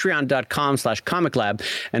at patreon.com/comiclab.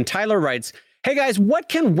 And Tyler writes, hey guys, what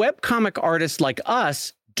can webcomic artists like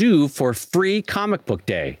us do for free comic book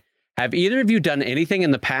day? Have either of you done anything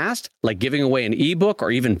in the past, like giving away an ebook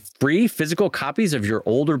or even free physical copies of your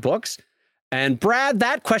older books? And Brad,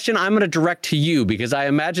 that question I'm going to direct to you because I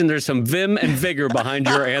imagine there's some vim and vigor behind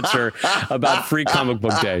your answer about free comic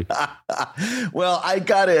book day. Well, I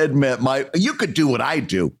got to admit, you could do what I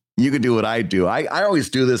do. You could do what I do. I always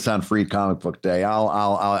do this on free comic book day.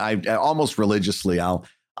 I almost religiously, I'll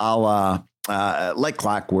like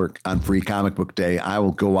clockwork on free comic book day. I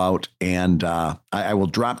will go out and I will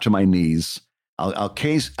drop to my knees. I'll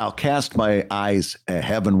cast my eyes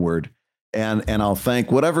heavenward. And I'll thank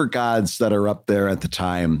whatever gods that are up there at the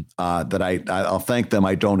time that I'll thank them.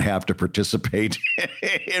 I don't have to participate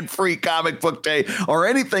in free comic book day or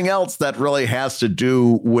anything else that really has to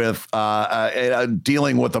do with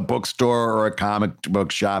dealing with a bookstore or a comic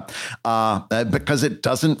book shop because it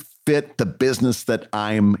doesn't fit the business that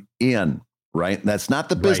I'm in. Right. That's not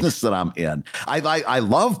the business that I'm in. I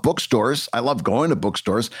love bookstores. I love going to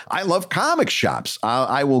bookstores. I love comic shops.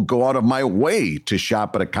 I will go out of my way to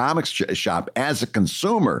shop at a comic shop as a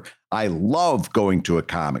consumer. I love going to a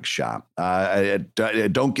comic shop.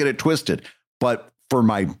 Don't get it twisted. But for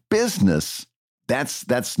my business,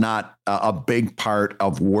 that's not a big part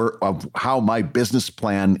of how my business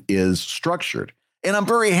plan is structured. And I'm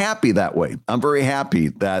very happy that way. I'm very happy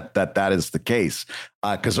that is the case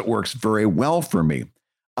because it works very well for me.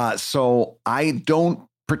 So I don't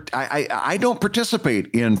participate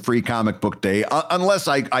in free comic book day unless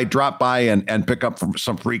I drop by and pick up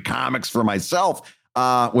some free comics for myself,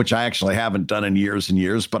 which I actually haven't done in years and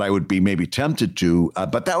years, but I would be maybe tempted to.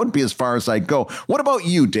 But that would be as far as I go. What about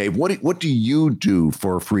you, Dave? What do you do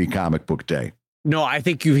for free comic book day? No, I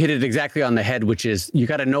think you hit it exactly on the head, which is you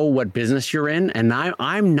got to know what business you're in. And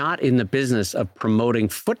I'm not in the business of promoting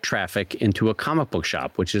foot traffic into a comic book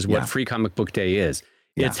shop, which is what free comic book day is.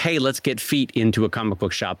 Yeah. It's, hey, let's get feet into a comic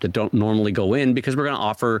book shop that don't normally go in because we're going to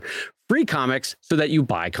offer free comics so that you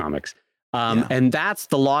buy comics. And that's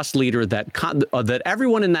the loss leader that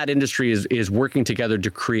everyone in that industry is working together to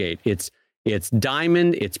create. It's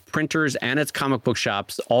Diamond, it's printers, and it's comic book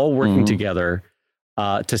shops all working together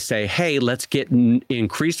to say, hey, let's get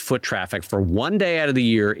increased foot traffic for one day out of the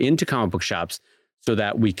year into comic book shops so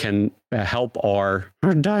that we can help our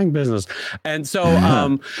dying business. And so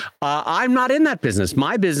I'm not in that business.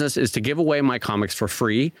 My business is to give away my comics for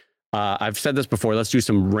free. I've said this before. Let's do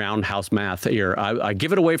some roundhouse math here. I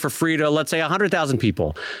give it away for free to, let's say, 100,000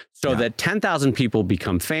 people so that 10,000 people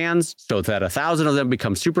become fans, so that 1,000 of them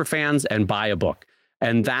become super fans and buy a book.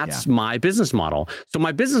 And that's my business model. So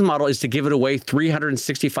my business model is to give it away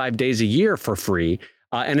 365 days a year for free.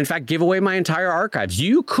 And in fact, give away my entire archives.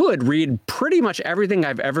 You could read pretty much everything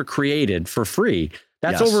I've ever created for free.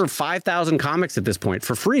 That's over 5,000 comics at this point.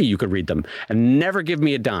 For free, you could read them and never give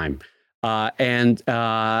me a dime. And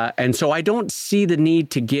so I don't see the need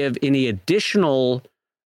to give any additional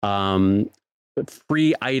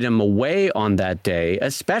free item away on that day,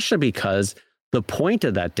 especially because the point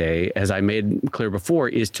of that day, as I made clear before,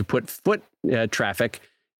 is to put foot traffic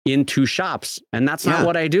into shops. And that's not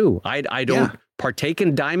what I do. I don't partake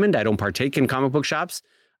in Diamond. I don't partake in comic book shops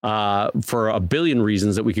for a billion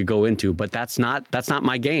reasons that we could go into, but that's not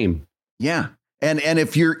my game. Yeah. And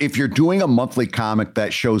if you're doing a monthly comic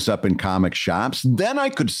that shows up in comic shops, then I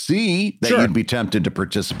could see that you'd be tempted to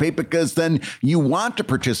participate, because then you want to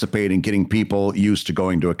participate in getting people used to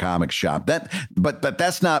going to a comic shop. But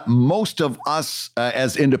that's not most of us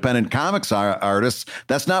as independent comics artists.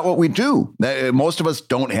 That's not what we do. Most of us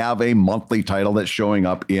don't have a monthly title that's showing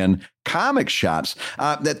up in comic shops.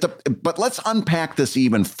 But let's unpack this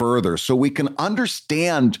even further so we can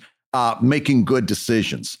understand making good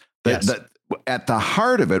decisions. At the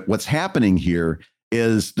heart of it, what's happening here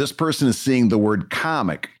is this person is seeing the word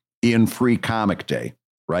comic in Free Comic Day,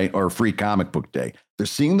 right? Or Free Comic Book Day. They're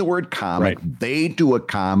seeing the word comic. Right. They do a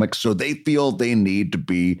comic, so they feel they need to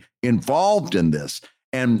be involved in this.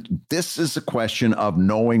 And this is a question of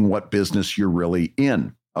knowing what business you're really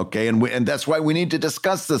in. Okay. And that's why we need to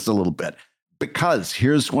discuss this a little bit, because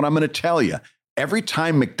here's what I'm going to tell you. Every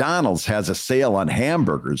time McDonald's has a sale on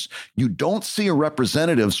hamburgers, you don't see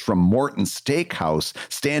representatives from Morton's Steakhouse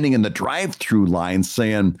standing in the drive-through line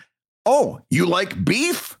saying, "Oh, you like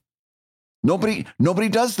beef?" Nobody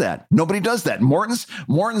does that. Nobody does that.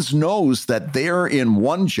 Morton's knows that they're in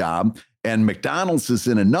one job and McDonald's is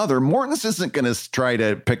in another. Morton's isn't going to try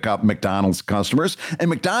to pick up McDonald's customers, and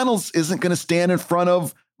McDonald's isn't going to stand in front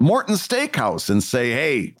of Morton's Steakhouse and say,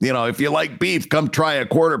 "Hey, if you like beef, come try a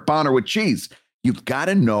quarter pounder with cheese." You've got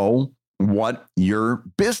to know what your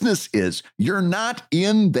business is. You're not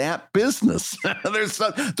in that business.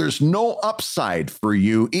 There's no upside for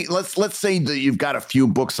you. Let's say that you've got a few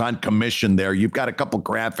books on commission there. You've got a couple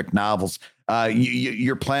graphic novels.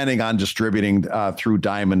 You're planning on distributing through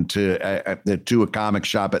Diamond to a comic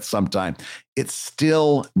shop at some time. It's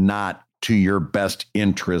still not to your best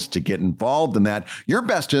interest to get involved in that. Your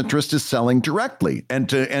best interest is selling directly and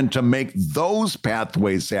to make those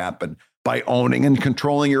pathways happen by owning and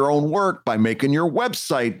controlling your own work, by making your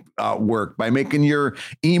website work, by making your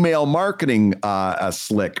email marketing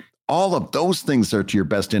slick. All of those things are to your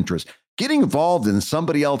best interest. Getting involved in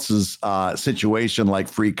somebody else's situation like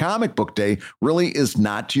Free Comic Book Day really is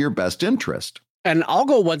not to your best interest. And I'll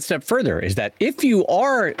go one step further, is that if you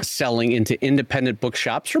are selling into independent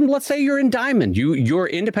bookshops from, let's say you're in Diamond, you're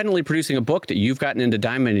independently producing a book that you've gotten into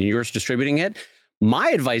Diamond and you're distributing it, my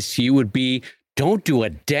advice to you would be, don't do a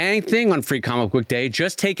dang thing on Free Comic Book Day.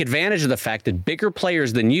 Just take advantage of the fact that bigger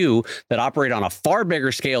players than you that operate on a far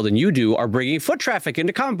bigger scale than you do are bringing foot traffic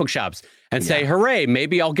into comic book shops and say, hooray,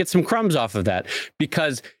 maybe I'll get some crumbs off of that.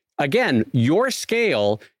 Because again, your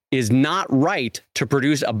scale is not right to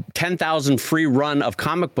produce a 10,000 free run of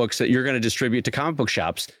comic books that you're going to distribute to comic book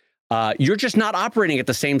shops. You're just not operating at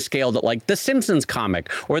the same scale that like the Simpsons comic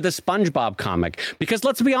or the SpongeBob comic. Because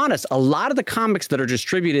let's be honest, a lot of the comics that are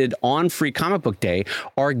distributed on Free Comic Book Day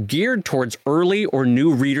are geared towards early or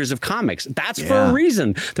new readers of comics. That's for a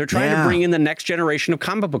reason. They're trying to bring in the next generation of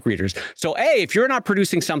comic book readers. So A, if you're not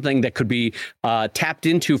producing something that could be tapped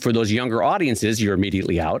into for those younger audiences, you're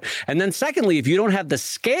immediately out. And then secondly, if you don't have the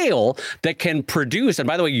scale that can produce, and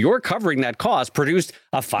by the way, you're covering that cost, produce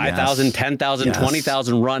a 5,000, 10,000,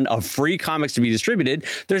 20,000 run of free comics to be distributed,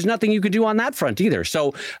 there's nothing you could do on that front either.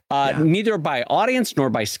 So neither by audience,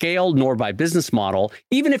 nor by scale, nor by business model,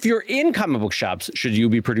 even if you're in comic book shops, should you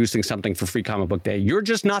be producing something for Free Comic Book Day. You're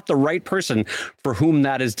just not the right person for whom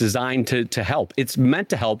that is designed to help. It's meant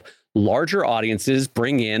to help larger audiences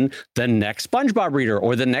bring in the next SpongeBob reader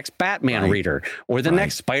or the next Batman reader or the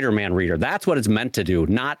next Spider-Man reader. That's what it's meant to do,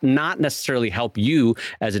 not necessarily help you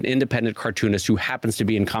as an independent cartoonist who happens to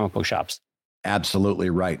be in comic book shops.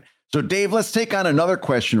 Absolutely right. So, Dave, let's take on another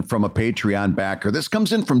question from a Patreon backer. This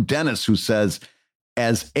comes in from Dennis, who says,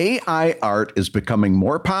 as AI art is becoming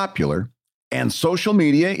more popular and social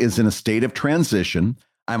media is in a state of transition,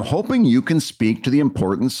 I'm hoping you can speak to the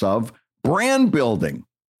importance of brand building.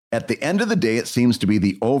 At the end of the day, it seems to be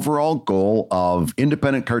the overall goal of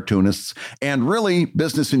independent cartoonists and really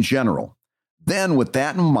business in general. Then with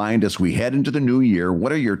that in mind, as we head into the new year,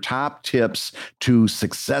 what are your top tips to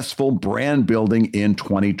successful brand building in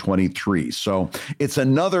 2023? So it's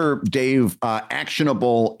another, Dave,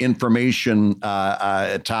 actionable information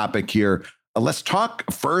topic here. Let's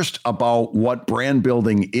talk first about what brand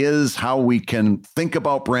building is, how we can think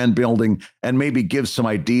about brand building, and maybe give some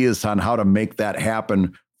ideas on how to make that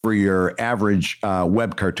happen for your average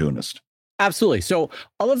web cartoonist. Absolutely. So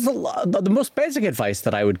the most basic advice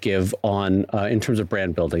that I would give on in terms of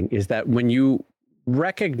brand building is that when you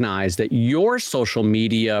recognize that your social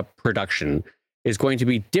media production is going to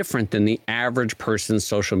be different than the average person's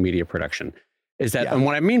social media production, is that, and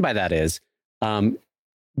what I mean by that is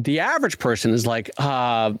the average person is like,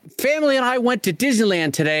 family and I went to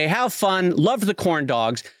Disneyland today. How fun. Loved the corn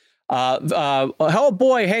dogs. Oh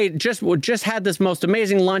boy, hey, just had this most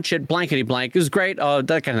amazing lunch at blankety blank. It was great.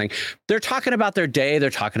 That kind of thing. They're talking about their day. They're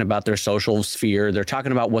talking about their social sphere. They're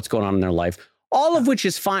talking about what's going on in their life. All of which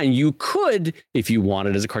is fine. You could, if you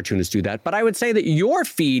wanted as a cartoonist, do that. But I would say that your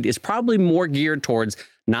feed is probably more geared towards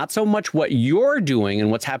not so much what you're doing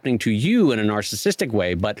and what's happening to you in a narcissistic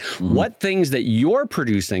way, but what things that you're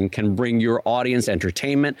producing can bring your audience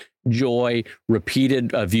entertainment, joy,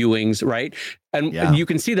 repeated viewings, right? And you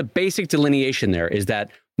can see the basic delineation there is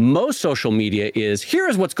that most social media is,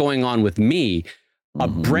 here's what's going on with me. A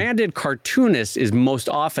branded cartoonist is most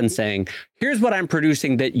often saying, here's what I'm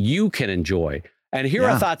producing that you can enjoy. And here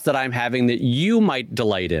are thoughts that I'm having that you might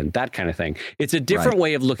delight in, that kind of thing. It's a different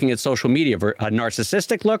way of looking at social media, a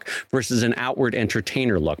narcissistic look versus an outward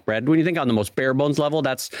entertainer look. Brad, when you think on the most bare bones level,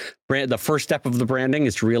 that's the first step of the branding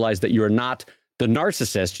is to realize that you're not the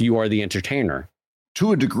narcissist, you are the entertainer.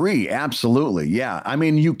 To a degree, absolutely. Yeah. I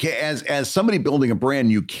mean, you can, as somebody building a brand,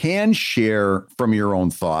 you can share from your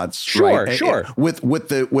own thoughts. Sure, right? Sure. With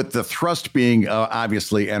the thrust being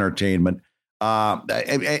obviously entertainment.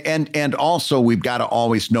 And also we've got to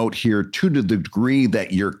always note here to the degree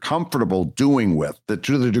that you're comfortable doing with,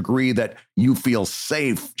 to the degree that you feel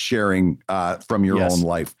safe sharing from your own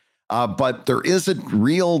life. But there is a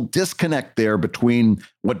real disconnect there between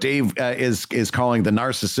what Dave is calling the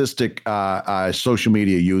narcissistic social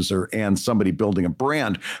media user and somebody building a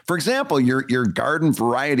brand. For example, your garden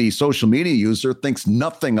variety social media user thinks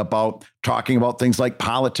nothing about talking about things like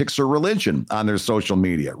politics or religion on their social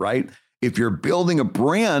media, right? If you're building a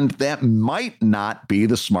brand, that might not be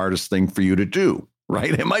the smartest thing for you to do.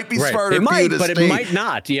 Right. It might be smarter for you to but stay. It might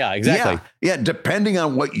not. Yeah, exactly. Yeah. Depending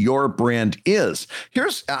on what your brand is.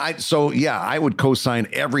 I would co-sign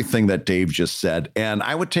everything that Dave just said. And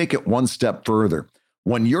I would take it one step further.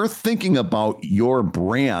 When you're thinking about your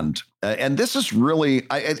brand, and this is really,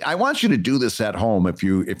 I want you to do this at home if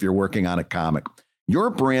you're working on a comic. Your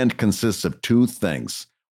brand consists of two things: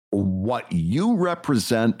 what you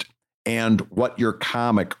represent and what your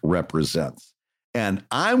comic represents. And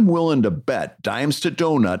I'm willing to bet dimes to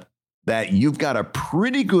donut that you've got a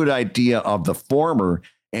pretty good idea of the former,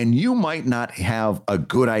 and you might not have a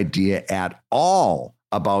good idea at all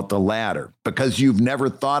about the latter because you've never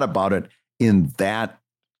thought about it in that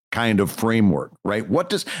kind of framework, right? What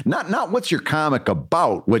does not what's your comic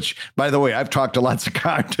about, which, by the way, I've talked to lots of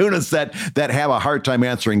cartoonists that have a hard time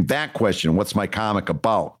answering that question. What's my comic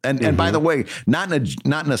about? And by the way, not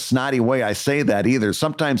in a snotty way I say that either.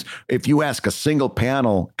 Sometimes if you ask a single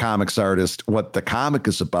panel comics artist what the comic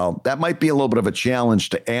is about, that might be a little bit of a challenge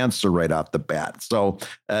to answer right off the bat. So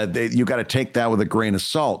you got to take that with a grain of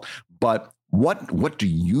salt. But what do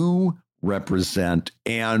you represent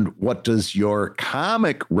and what does your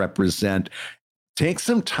comic represent? Take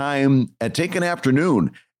some time and take an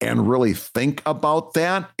afternoon and really think about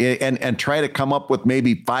that and try to come up with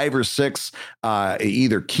maybe 5 or 6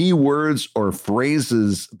 either keywords or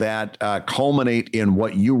phrases that culminate in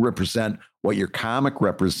what you represent, what your comic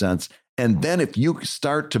represents. And then if you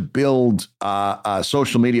start to build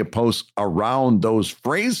social media posts around those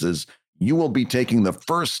phrases, you will be taking the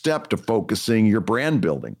first step to focusing your brand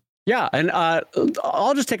building. Yeah. And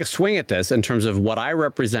I'll just take a swing at this in terms of what I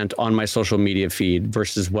represent on my social media feed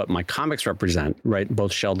versus what my comics represent, right?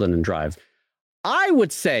 Both Sheldon and Drive. I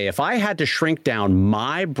would say if I had to shrink down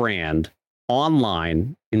my brand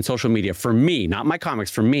online in social media, for me, not my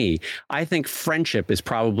comics, for me, I think friendship is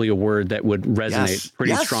probably a word that would resonate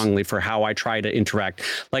pretty strongly for how I try to interact.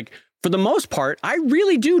 Like, for the most part, I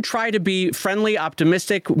really do try to be friendly,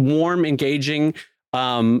 optimistic, warm, engaging,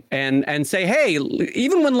 and say, hey,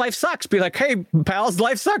 even when life sucks, be like, hey, pals,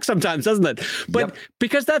 life sucks sometimes, doesn't it? But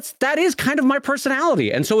because that is kind of my personality.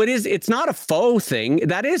 And so it's not a faux thing.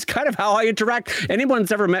 That is kind of how I interact. Anyone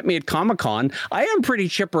that's ever met me at Comic-Con, I am pretty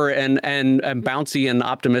chipper and bouncy and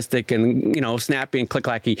optimistic and, snappy and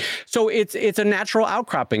click-clacky. So it's a natural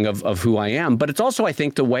outcropping of who I am. But it's also, I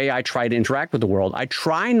think, the way I try to interact with the world. I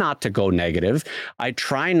try not to go negative. I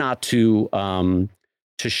try not to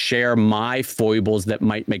share my foibles that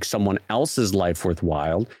might make someone else's life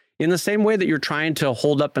worthwhile. In the same way that you're trying to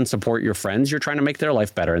hold up and support your friends, you're trying to make their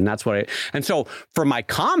life better. And that's what and so for my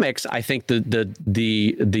comics, I think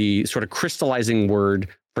the sort of crystallizing word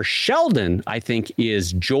for Sheldon, I think,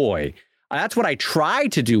 is joy. That's what I try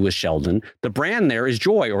to do with Sheldon. The brand there is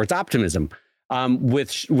joy, or it's optimism.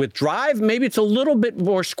 With Drive, maybe it's a little bit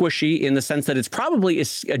more squishy in the sense that it's probably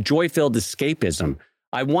a joy-filled escapism.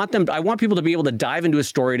 I want people to be able to dive into a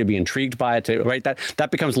story, to be intrigued by it, right?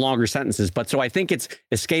 That becomes longer sentences. But so I think it's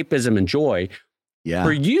escapism and joy. Yeah.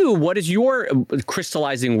 For you, what is your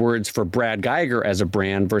crystallizing words for Brad Geiger as a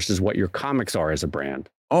brand versus what your comics are as a brand?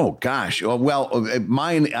 Oh gosh. Well,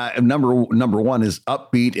 mine number one is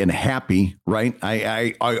upbeat and happy, right?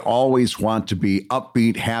 I always want to be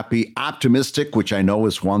upbeat, happy, optimistic, which I know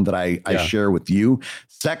is one that I share with you.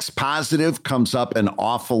 Sex positive comes up an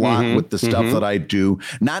awful lot with the stuff that I do.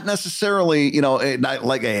 Not necessarily, not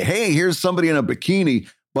like hey, here's somebody in a bikini.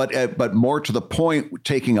 But more to the point,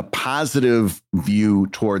 taking a positive view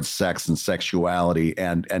towards sex and sexuality,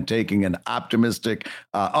 and taking an optimistic,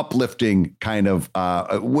 uplifting kind of,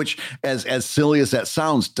 which, as silly as that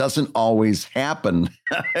sounds, doesn't always happen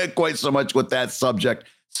quite so much with that subject.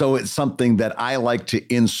 So it's something that I like to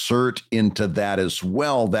insert into that as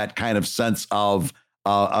well. That kind of sense of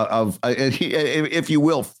if you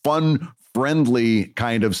will, fun, friendly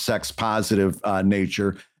kind of sex positive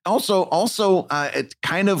nature. Also, it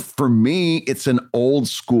kind of, for me, it's an old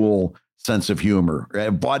school sense of humor.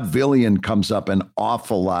 Vaudevillian comes up an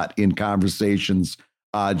awful lot in conversations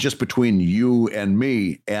just between you and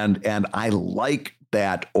me. And I like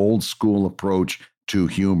that old school approach to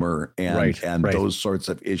humor and those sorts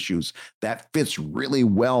of issues. That fits really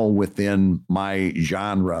well within my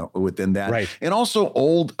genre, within that. Right. And also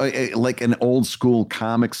like an old school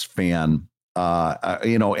comics fan, and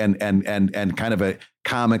kind of a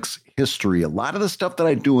comics history. A lot of the stuff that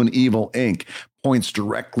I do in Evil Inc. points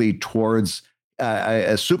directly towards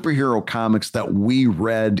a superhero comics that we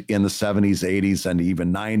read in the 70s, 80s, and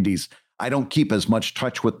even 90s. I don't keep as much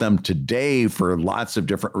touch with them today for lots of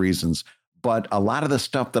different reasons, but a lot of the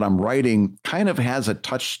stuff that I'm writing kind of has a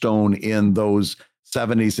touchstone in those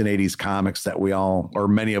 70s and 80s comics that we all, or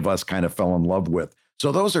many of us, kind of fell in love with.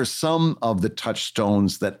 So those are some of the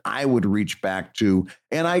touchstones that I would reach back to,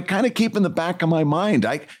 and I kind of keep in the back of my mind.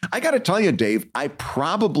 I got to tell you, Dave, I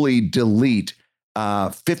probably delete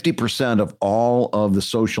 50% of all of the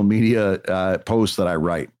social media posts that I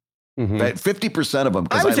write. 50% of them.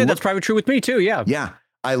 I would say that's probably true with me too. Yeah. Yeah.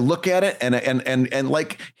 I look at it and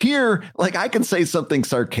like here, like I can say something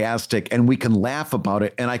sarcastic and we can laugh about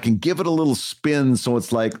it and I can give it a little spin. So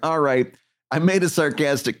it's like, all right, I made a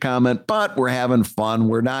sarcastic comment, but we're having fun.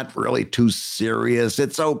 We're not really too serious.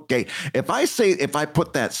 It's okay. If I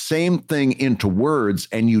put that same thing into words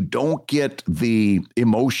and you don't get the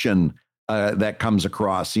emotion that comes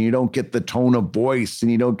across, and you don't get the tone of voice,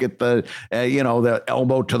 and you don't get the, the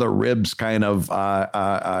elbow to the ribs kind of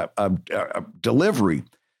delivery,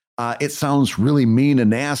 it sounds really mean and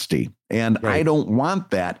nasty. And I don't want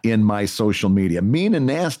that in my social media. Mean and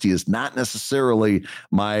nasty is not necessarily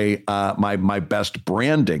my my best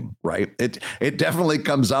branding, right? It definitely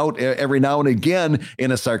comes out every now and again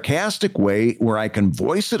in a sarcastic way where I can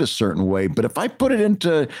voice it a certain way. But if I put it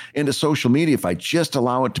into social media, if I just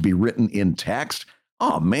allow it to be written in text,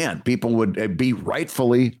 oh man, people would be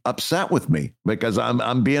rightfully upset with me because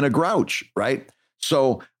I'm being a grouch, right?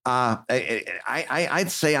 So I'd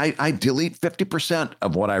say I delete 50%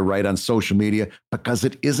 of what I write on social media because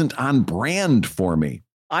it isn't on brand for me.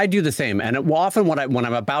 I do the same. And often when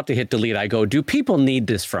I'm about to hit delete, I go, do people need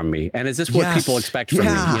this from me? And is this what people expect from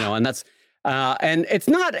me? And that's and it's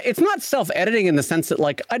not self-editing in the sense that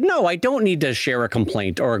like, no, I don't need to share a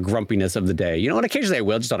complaint or a grumpiness of the day, and occasionally I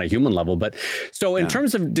will, just on a human level. But so in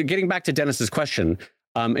terms of getting back to Dennis's question,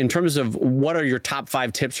 in terms of what are your top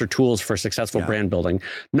 5 tips or tools for successful brand building,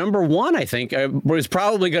 number one, I think, is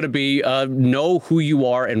probably going to be know who you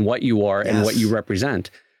are and what you are and what you represent,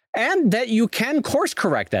 and that you can course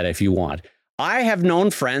correct that if you want. I have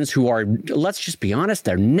known friends who are, let's just be honest,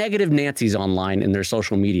 they're negative Nancy's online in their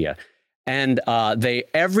social media. And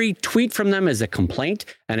every tweet from them is a complaint,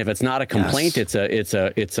 and if it's not a complaint, it's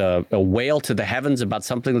a wail to the heavens about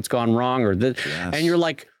something that's gone wrong, and you're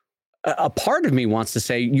like, a part of me wants to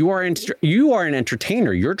say, you are an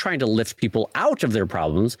entertainer. You're trying to lift people out of their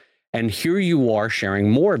problems. And here you are sharing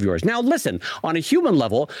more of yours. Now, listen, on a human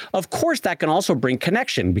level, of course, that can also bring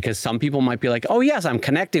connection, because some people might be like, oh, yes, I'm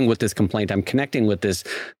connecting with this complaint. I'm connecting with this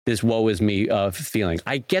woe is me feeling.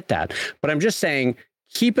 I get that. But I'm just saying,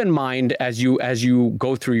 keep in mind as you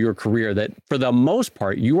go through your career that for the most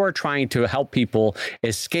part, you are trying to help people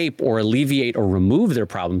escape or alleviate or remove their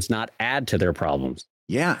problems, not add to their problems.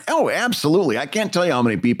 Yeah. Oh, absolutely. I can't tell you how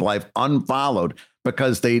many people I've unfollowed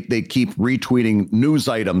because they keep retweeting news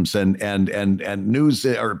items and news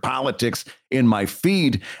or politics in my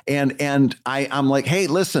feed. And I'm like, hey,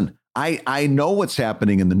 listen, I know what's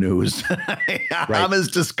happening in the news. I'm as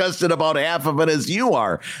disgusted about half of it as you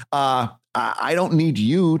are. I don't need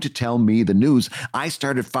you to tell me the news. I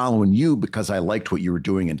started following you because I liked what you were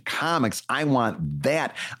doing in comics. I want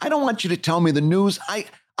that. I don't want you to tell me the news.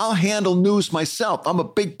 I'll handle news myself. I'm a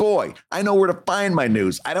big boy. I know where to find my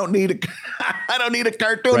news. I don't need a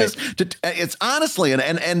cartoonist to. It's honestly, and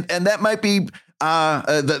that might be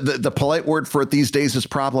the polite word for it these days is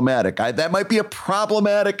problematic. That might be a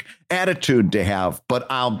problematic attitude to have, but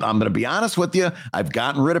I'm going to be honest with you. I've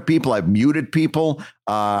gotten rid of people. I've muted people.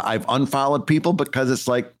 I've unfollowed people because it's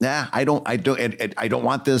like, I don't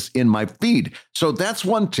want this in my feed. So that's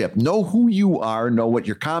one tip. Know who you are. Know what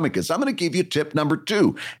your comic is. I'm going to give you tip number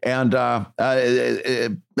 2, and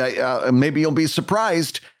maybe you'll be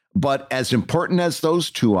surprised. But as important as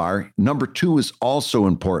those 2 are, number 2 is also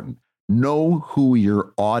important. Know who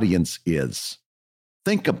your audience is.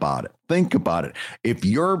 Think about it. If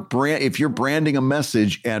you're branding a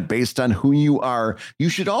message and based on who you are, you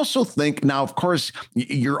should also think. Now, of course,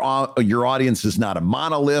 your audience is not a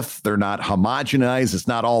monolith. They're not homogenized. It's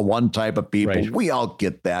not all one type of people. Right. We all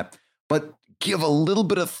get that. But give a little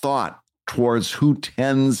bit of thought towards who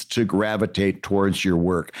tends to gravitate towards your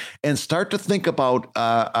work, and start to think about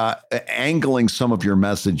angling some of your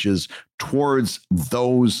messages towards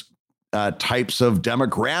those types of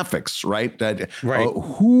demographics, right?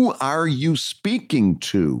 Who are you speaking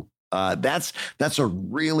to? That's a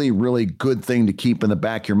really, really good thing to keep in the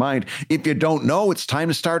back of your mind. If you don't know, it's time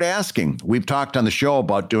to start asking. We've talked on the show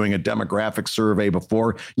about doing a demographic survey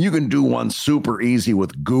before. You can do one super easy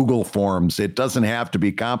with Google Forms. It doesn't have to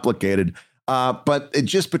be complicated. But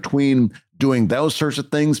just between doing those sorts of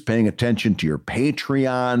things, paying attention to your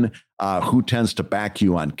Patreon, who tends to back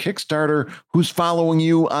you on Kickstarter, who's following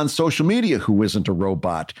you on social media, who isn't a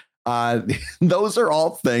robot. Those are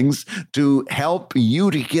all things to help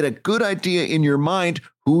you to get a good idea in your mind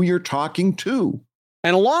who you're talking to.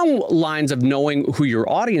 And along lines of knowing who your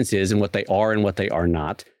audience is and what they are and what they are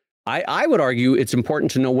not, I would argue it's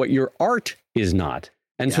important to know what your art is not.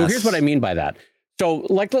 And so here's what I mean by that. So,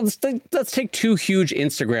 like, let's take 2 huge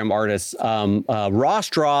Instagram artists, Ross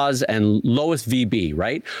Draws and Lois VB,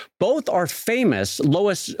 right? Both are famous.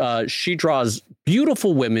 Lois, she draws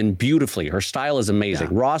beautiful women beautifully. Her style is amazing.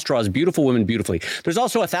 Yeah. Ross draws beautiful women beautifully. There's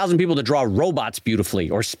also 1,000 people that draw robots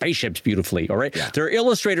beautifully or spaceships beautifully, all right? Yeah. There are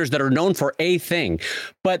illustrators that are known for a thing.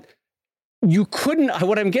 But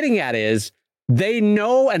what I'm getting at is, they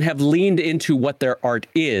know and have leaned into what their art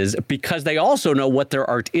is because they also know what their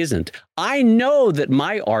art isn't. I know that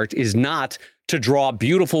my art is not to draw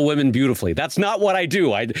beautiful women beautifully. That's not what I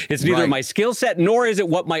do. It's neither my skill set nor is it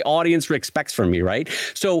what my audience expects from me, right?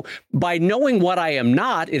 So by knowing what I am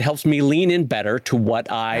not, it helps me lean in better to what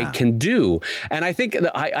I can do. And I think,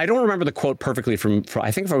 I don't remember the quote perfectly from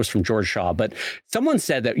I think it was from George Shaw, but someone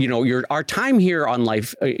said that, our time here on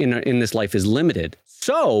life, in this life is limited.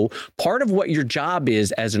 So part of what your job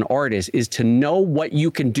is as an artist is to know what you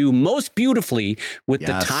can do most beautifully with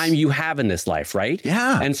the time you have in this life, right?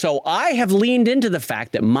 Yeah. And so I have leaned into the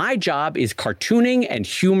fact that my job is cartooning and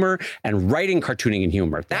humor and writing cartooning and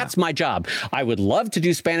humor. That's my job. I would love to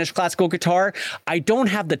do Spanish classical guitar. I don't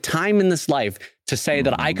have the time in this life to say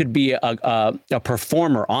that I could be a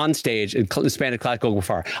performer on stage in Spanish classical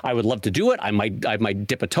guitar. I would love to do it. I might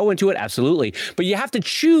dip a toe into it. Absolutely. But you have to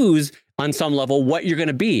choose on some level what you're going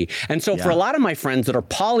to be. And so for a lot of my friends that are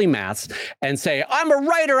polymaths and say, I'm a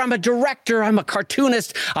writer, I'm a director, I'm a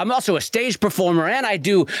cartoonist, I'm also a stage performer, and I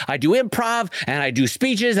do improv and I do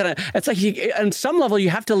speeches. And it's like, on some level,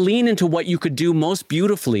 you have to lean into what you could do most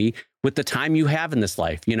beautifully with the time you have in this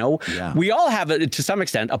life. We all have, to some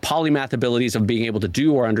extent, a polymath abilities of being able to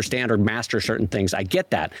do or understand or master certain things. I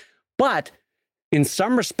get that. But in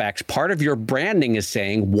some respects, part of your branding is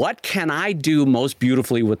saying, what can I do most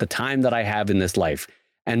beautifully with the time that I have in this life?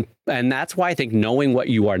 And that's why I think knowing what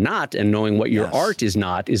you are not and knowing what your art is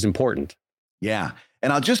not is important. Yeah.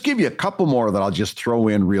 And I'll just give you a couple more that I'll just throw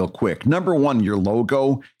in real quick. Number one, your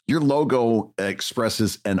logo. Your logo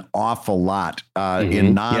expresses an awful lot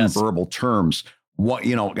in nonverbal terms. What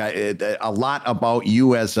a lot about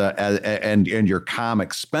you and your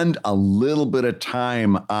comic. Spend a little bit of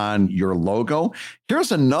time on your logo.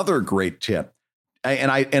 Here's another great tip,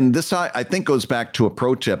 and this I think goes back to a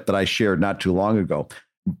pro tip that I shared not too long ago.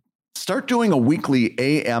 Start doing a weekly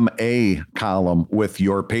AMA column with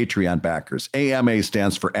your Patreon backers. AMA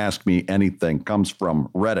stands for Ask Me Anything. Comes from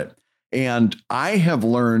Reddit, and I have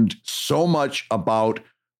learned so much about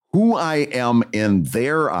who I am in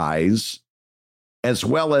their eyes, as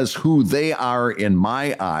well as who they are in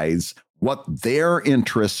my eyes, what they're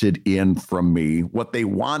interested in from me, what they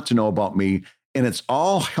want to know about me. And it's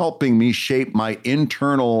all helping me shape my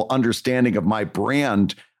internal understanding of my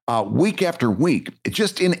brand week after week. It's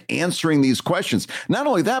just in answering these questions. Not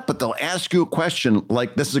only that, but they'll ask you a question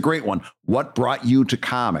like, this is a great one. What brought you to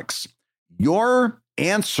comics? Your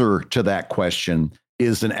answer to that question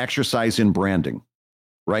is an exercise in branding.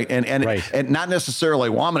 right? And not necessarily,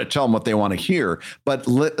 well, I'm going to tell them what they want to hear, but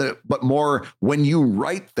more when you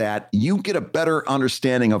write that, you get a better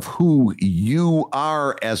understanding of who you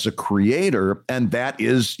are as a creator, and that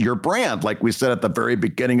is your brand, like we said at the very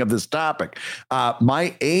beginning of this topic.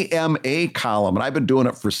 My AMA column, and I've been doing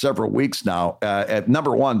it for several weeks now, at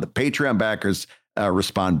number one, the Patreon backers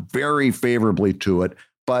respond very favorably to it,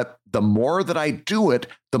 but the more that I do it,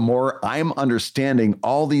 the more I'm understanding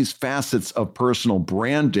all these facets of personal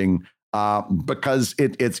branding, because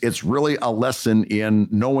it's really a lesson in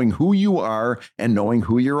knowing who you are and knowing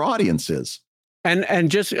who your audience is. And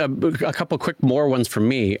just a couple quick more ones from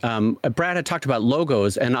me. Brad had talked about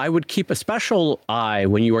logos, and I would keep a special eye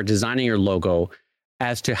when you are designing your logo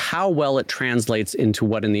as to how well it translates into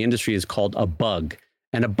what in the industry is called a bug.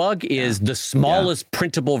 And a bug is the smallest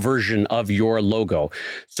printable version of your logo.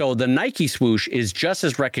 So the Nike swoosh is just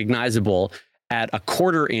as recognizable at a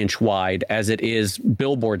 1/4 inch wide as it is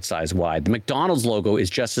billboard size wide. The McDonald's logo is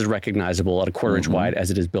just as recognizable at a 1/4 inch wide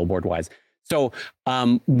as it is billboard wide. So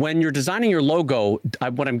when you're designing your logo,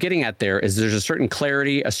 what I'm getting at there is there's a certain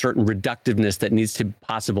clarity, a certain reductiveness that needs to be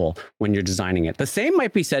possible when you're designing it. The same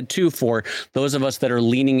might be said, too, for those of us that are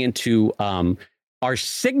leaning into our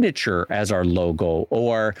signature as our logo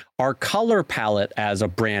or our color palette as a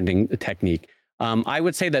branding technique. I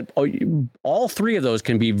would say that all three of those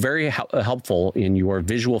can be very helpful in your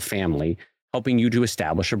visual family, helping you to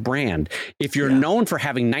establish a brand. If you're known for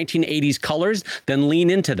having 1980s colors, then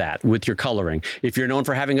lean into that with your coloring. If you're known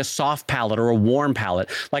for having a soft palette or a warm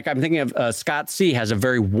palette, like I'm thinking of Scott C has a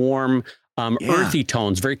very warm, earthy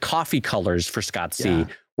tones, very coffee colors for Scott C. Yeah.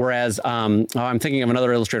 Whereas I'm thinking of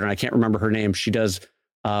another illustrator, and I can't remember her name. She does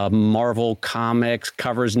Marvel Comics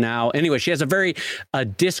covers now. Anyway, she has a very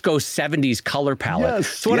disco 70s color palette. Yes,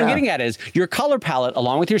 so what I'm getting at is your color palette,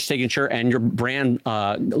 along with your signature and your brand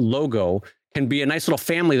logo, can be a nice little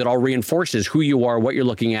family that all reinforces who you are, what you're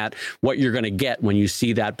looking at, what you're going to get when you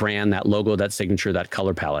see that brand, that logo, that signature, that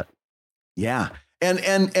color palette. Yeah.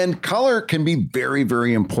 And color can be very,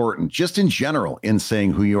 very important just in general in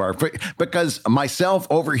saying who you are. Because myself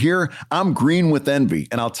over here, I'm green with envy.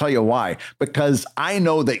 And I'll tell you why. Because I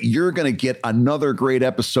know that you're going to get another great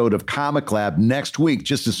episode of Comic Lab next week,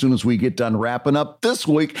 just as soon as we get done wrapping up this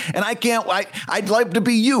week. And I'd like to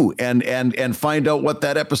be you and find out what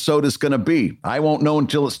that episode is going to be. I won't know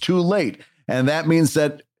until it's too late. And that means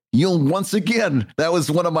that you'll once again, that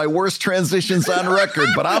was one of my worst transitions on record,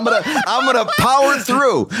 but I'm gonna power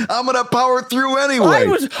through. I'm gonna power through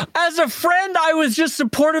anyway. As a friend, I was just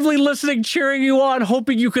supportively listening, cheering you on,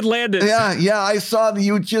 hoping you could land it. Yeah, I saw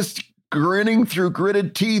you just grinning through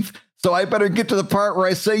gritted teeth. So I better get to the part where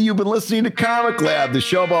I say you've been listening to Comic Lab, the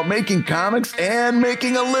show about making comics and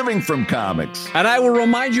making a living from comics. And I will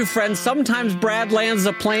remind you, friends, sometimes Brad lands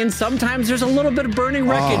a plane. Sometimes there's a little bit of burning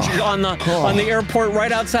wreckage on the airport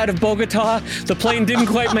right outside of Bogota. The plane didn't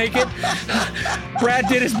quite make it. Brad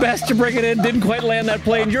did his best to bring it in, didn't quite land that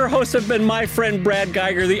plane. Your hosts have been my friend Brad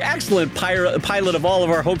Geiger, the excellent pilot of all of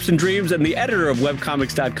our hopes and dreams, and the editor of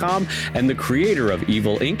webcomics.com, and the creator of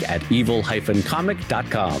Evil Inc. at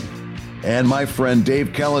evil-comic.com. And my friend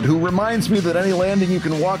Dave Kellett, who reminds me that any landing you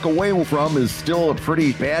can walk away from is still a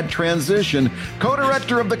pretty bad transition,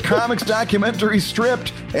 co-director of the comics documentary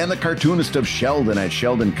Stripped, and the cartoonist of Sheldon at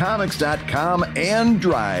sheldoncomics.com and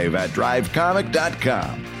Drive at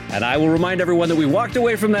drivecomic.com. And I will remind everyone that we walked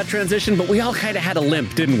away from that transition, but we all kind of had a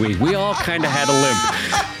limp, didn't we? We all kind of had a limp.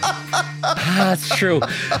 That's true.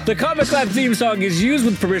 The Comic Lab theme song is used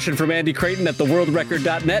with permission from Andy Creighton at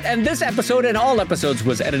theworldrecord.net, and this episode and all episodes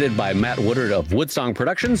was edited by Matt Woodard of Woodsong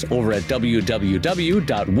Productions over at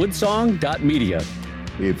www.woodsong.media.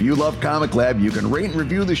 If you love Comic Lab, you can rate and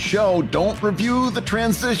review the show. Don't review the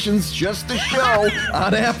transitions, just the show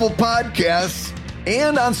on Apple Podcasts.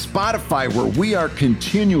 And on Spotify, where we are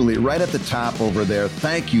continually right at the top over there.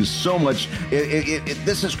 Thank you so much.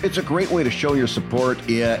 It's a great way to show your support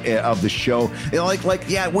of the show.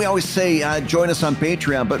 We always say join us on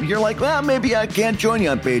Patreon, but you're like, well, maybe I can't join you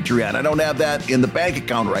on Patreon. I don't have that in the bank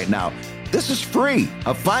account right now. This is free.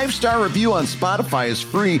 A 5-star review on Spotify is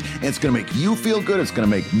free, and it's going to make you feel good. It's going to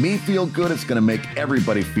make me feel good. It's going to make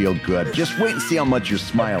everybody feel good. Just wait and see how much you're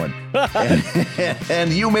smiling.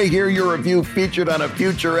 and you may hear your review featured on a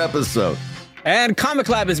future episode. And Comic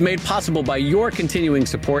Lab is made possible by your continuing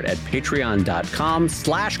support at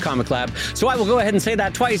patreon.com/Comic Lab. So I will go ahead and say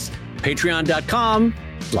that twice.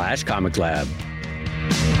 Patreon.com/Comic Lab.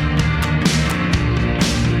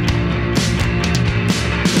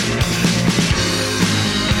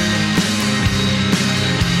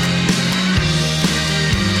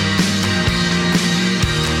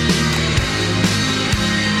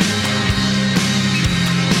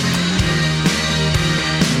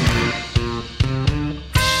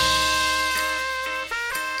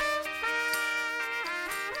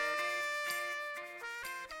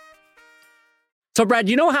 So, Brad,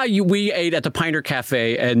 you know how we ate at the Piner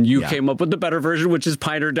Cafe and you came up with the better version, which is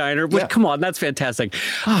Piner Diner? Which, come on, that's fantastic.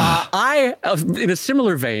 In a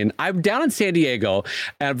similar vein, I'm down in San Diego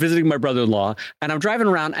and I'm visiting my brother-in-law, and I'm driving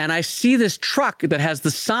around and I see this truck that has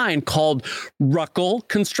the sign called Ruckle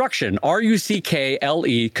Construction,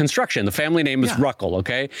 Ruckle Construction. The family name is Ruckle,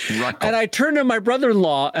 okay? Ruckle. And I turn to my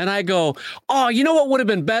brother-in-law and I go, oh, you know what would have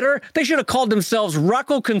been better? They should have called themselves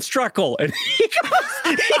Ruckle Construckle. And he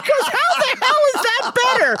goes, how the hell is that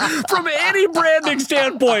better from any branding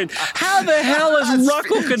standpoint? How the hell is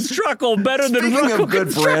Ruckle Construckle better than Ruckle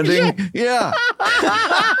good branding? Yeah.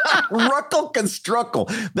 Ruckle Construckle.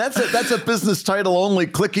 That's a business title only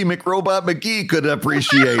Clicky McRobot McGee could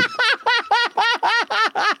appreciate.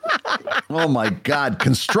 Oh my God,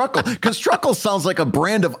 Construckle. Construckle sounds like a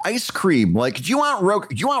brand of ice cream. Like, do you want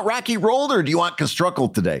Rocky Roll or do you want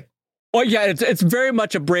Construckle today? Oh, yeah, it's very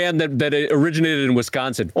much a brand that originated in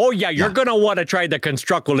Wisconsin. Oh, yeah, you're going to want to try the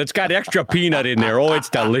Construckle. It's got extra peanut in there. Oh, it's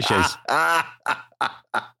delicious.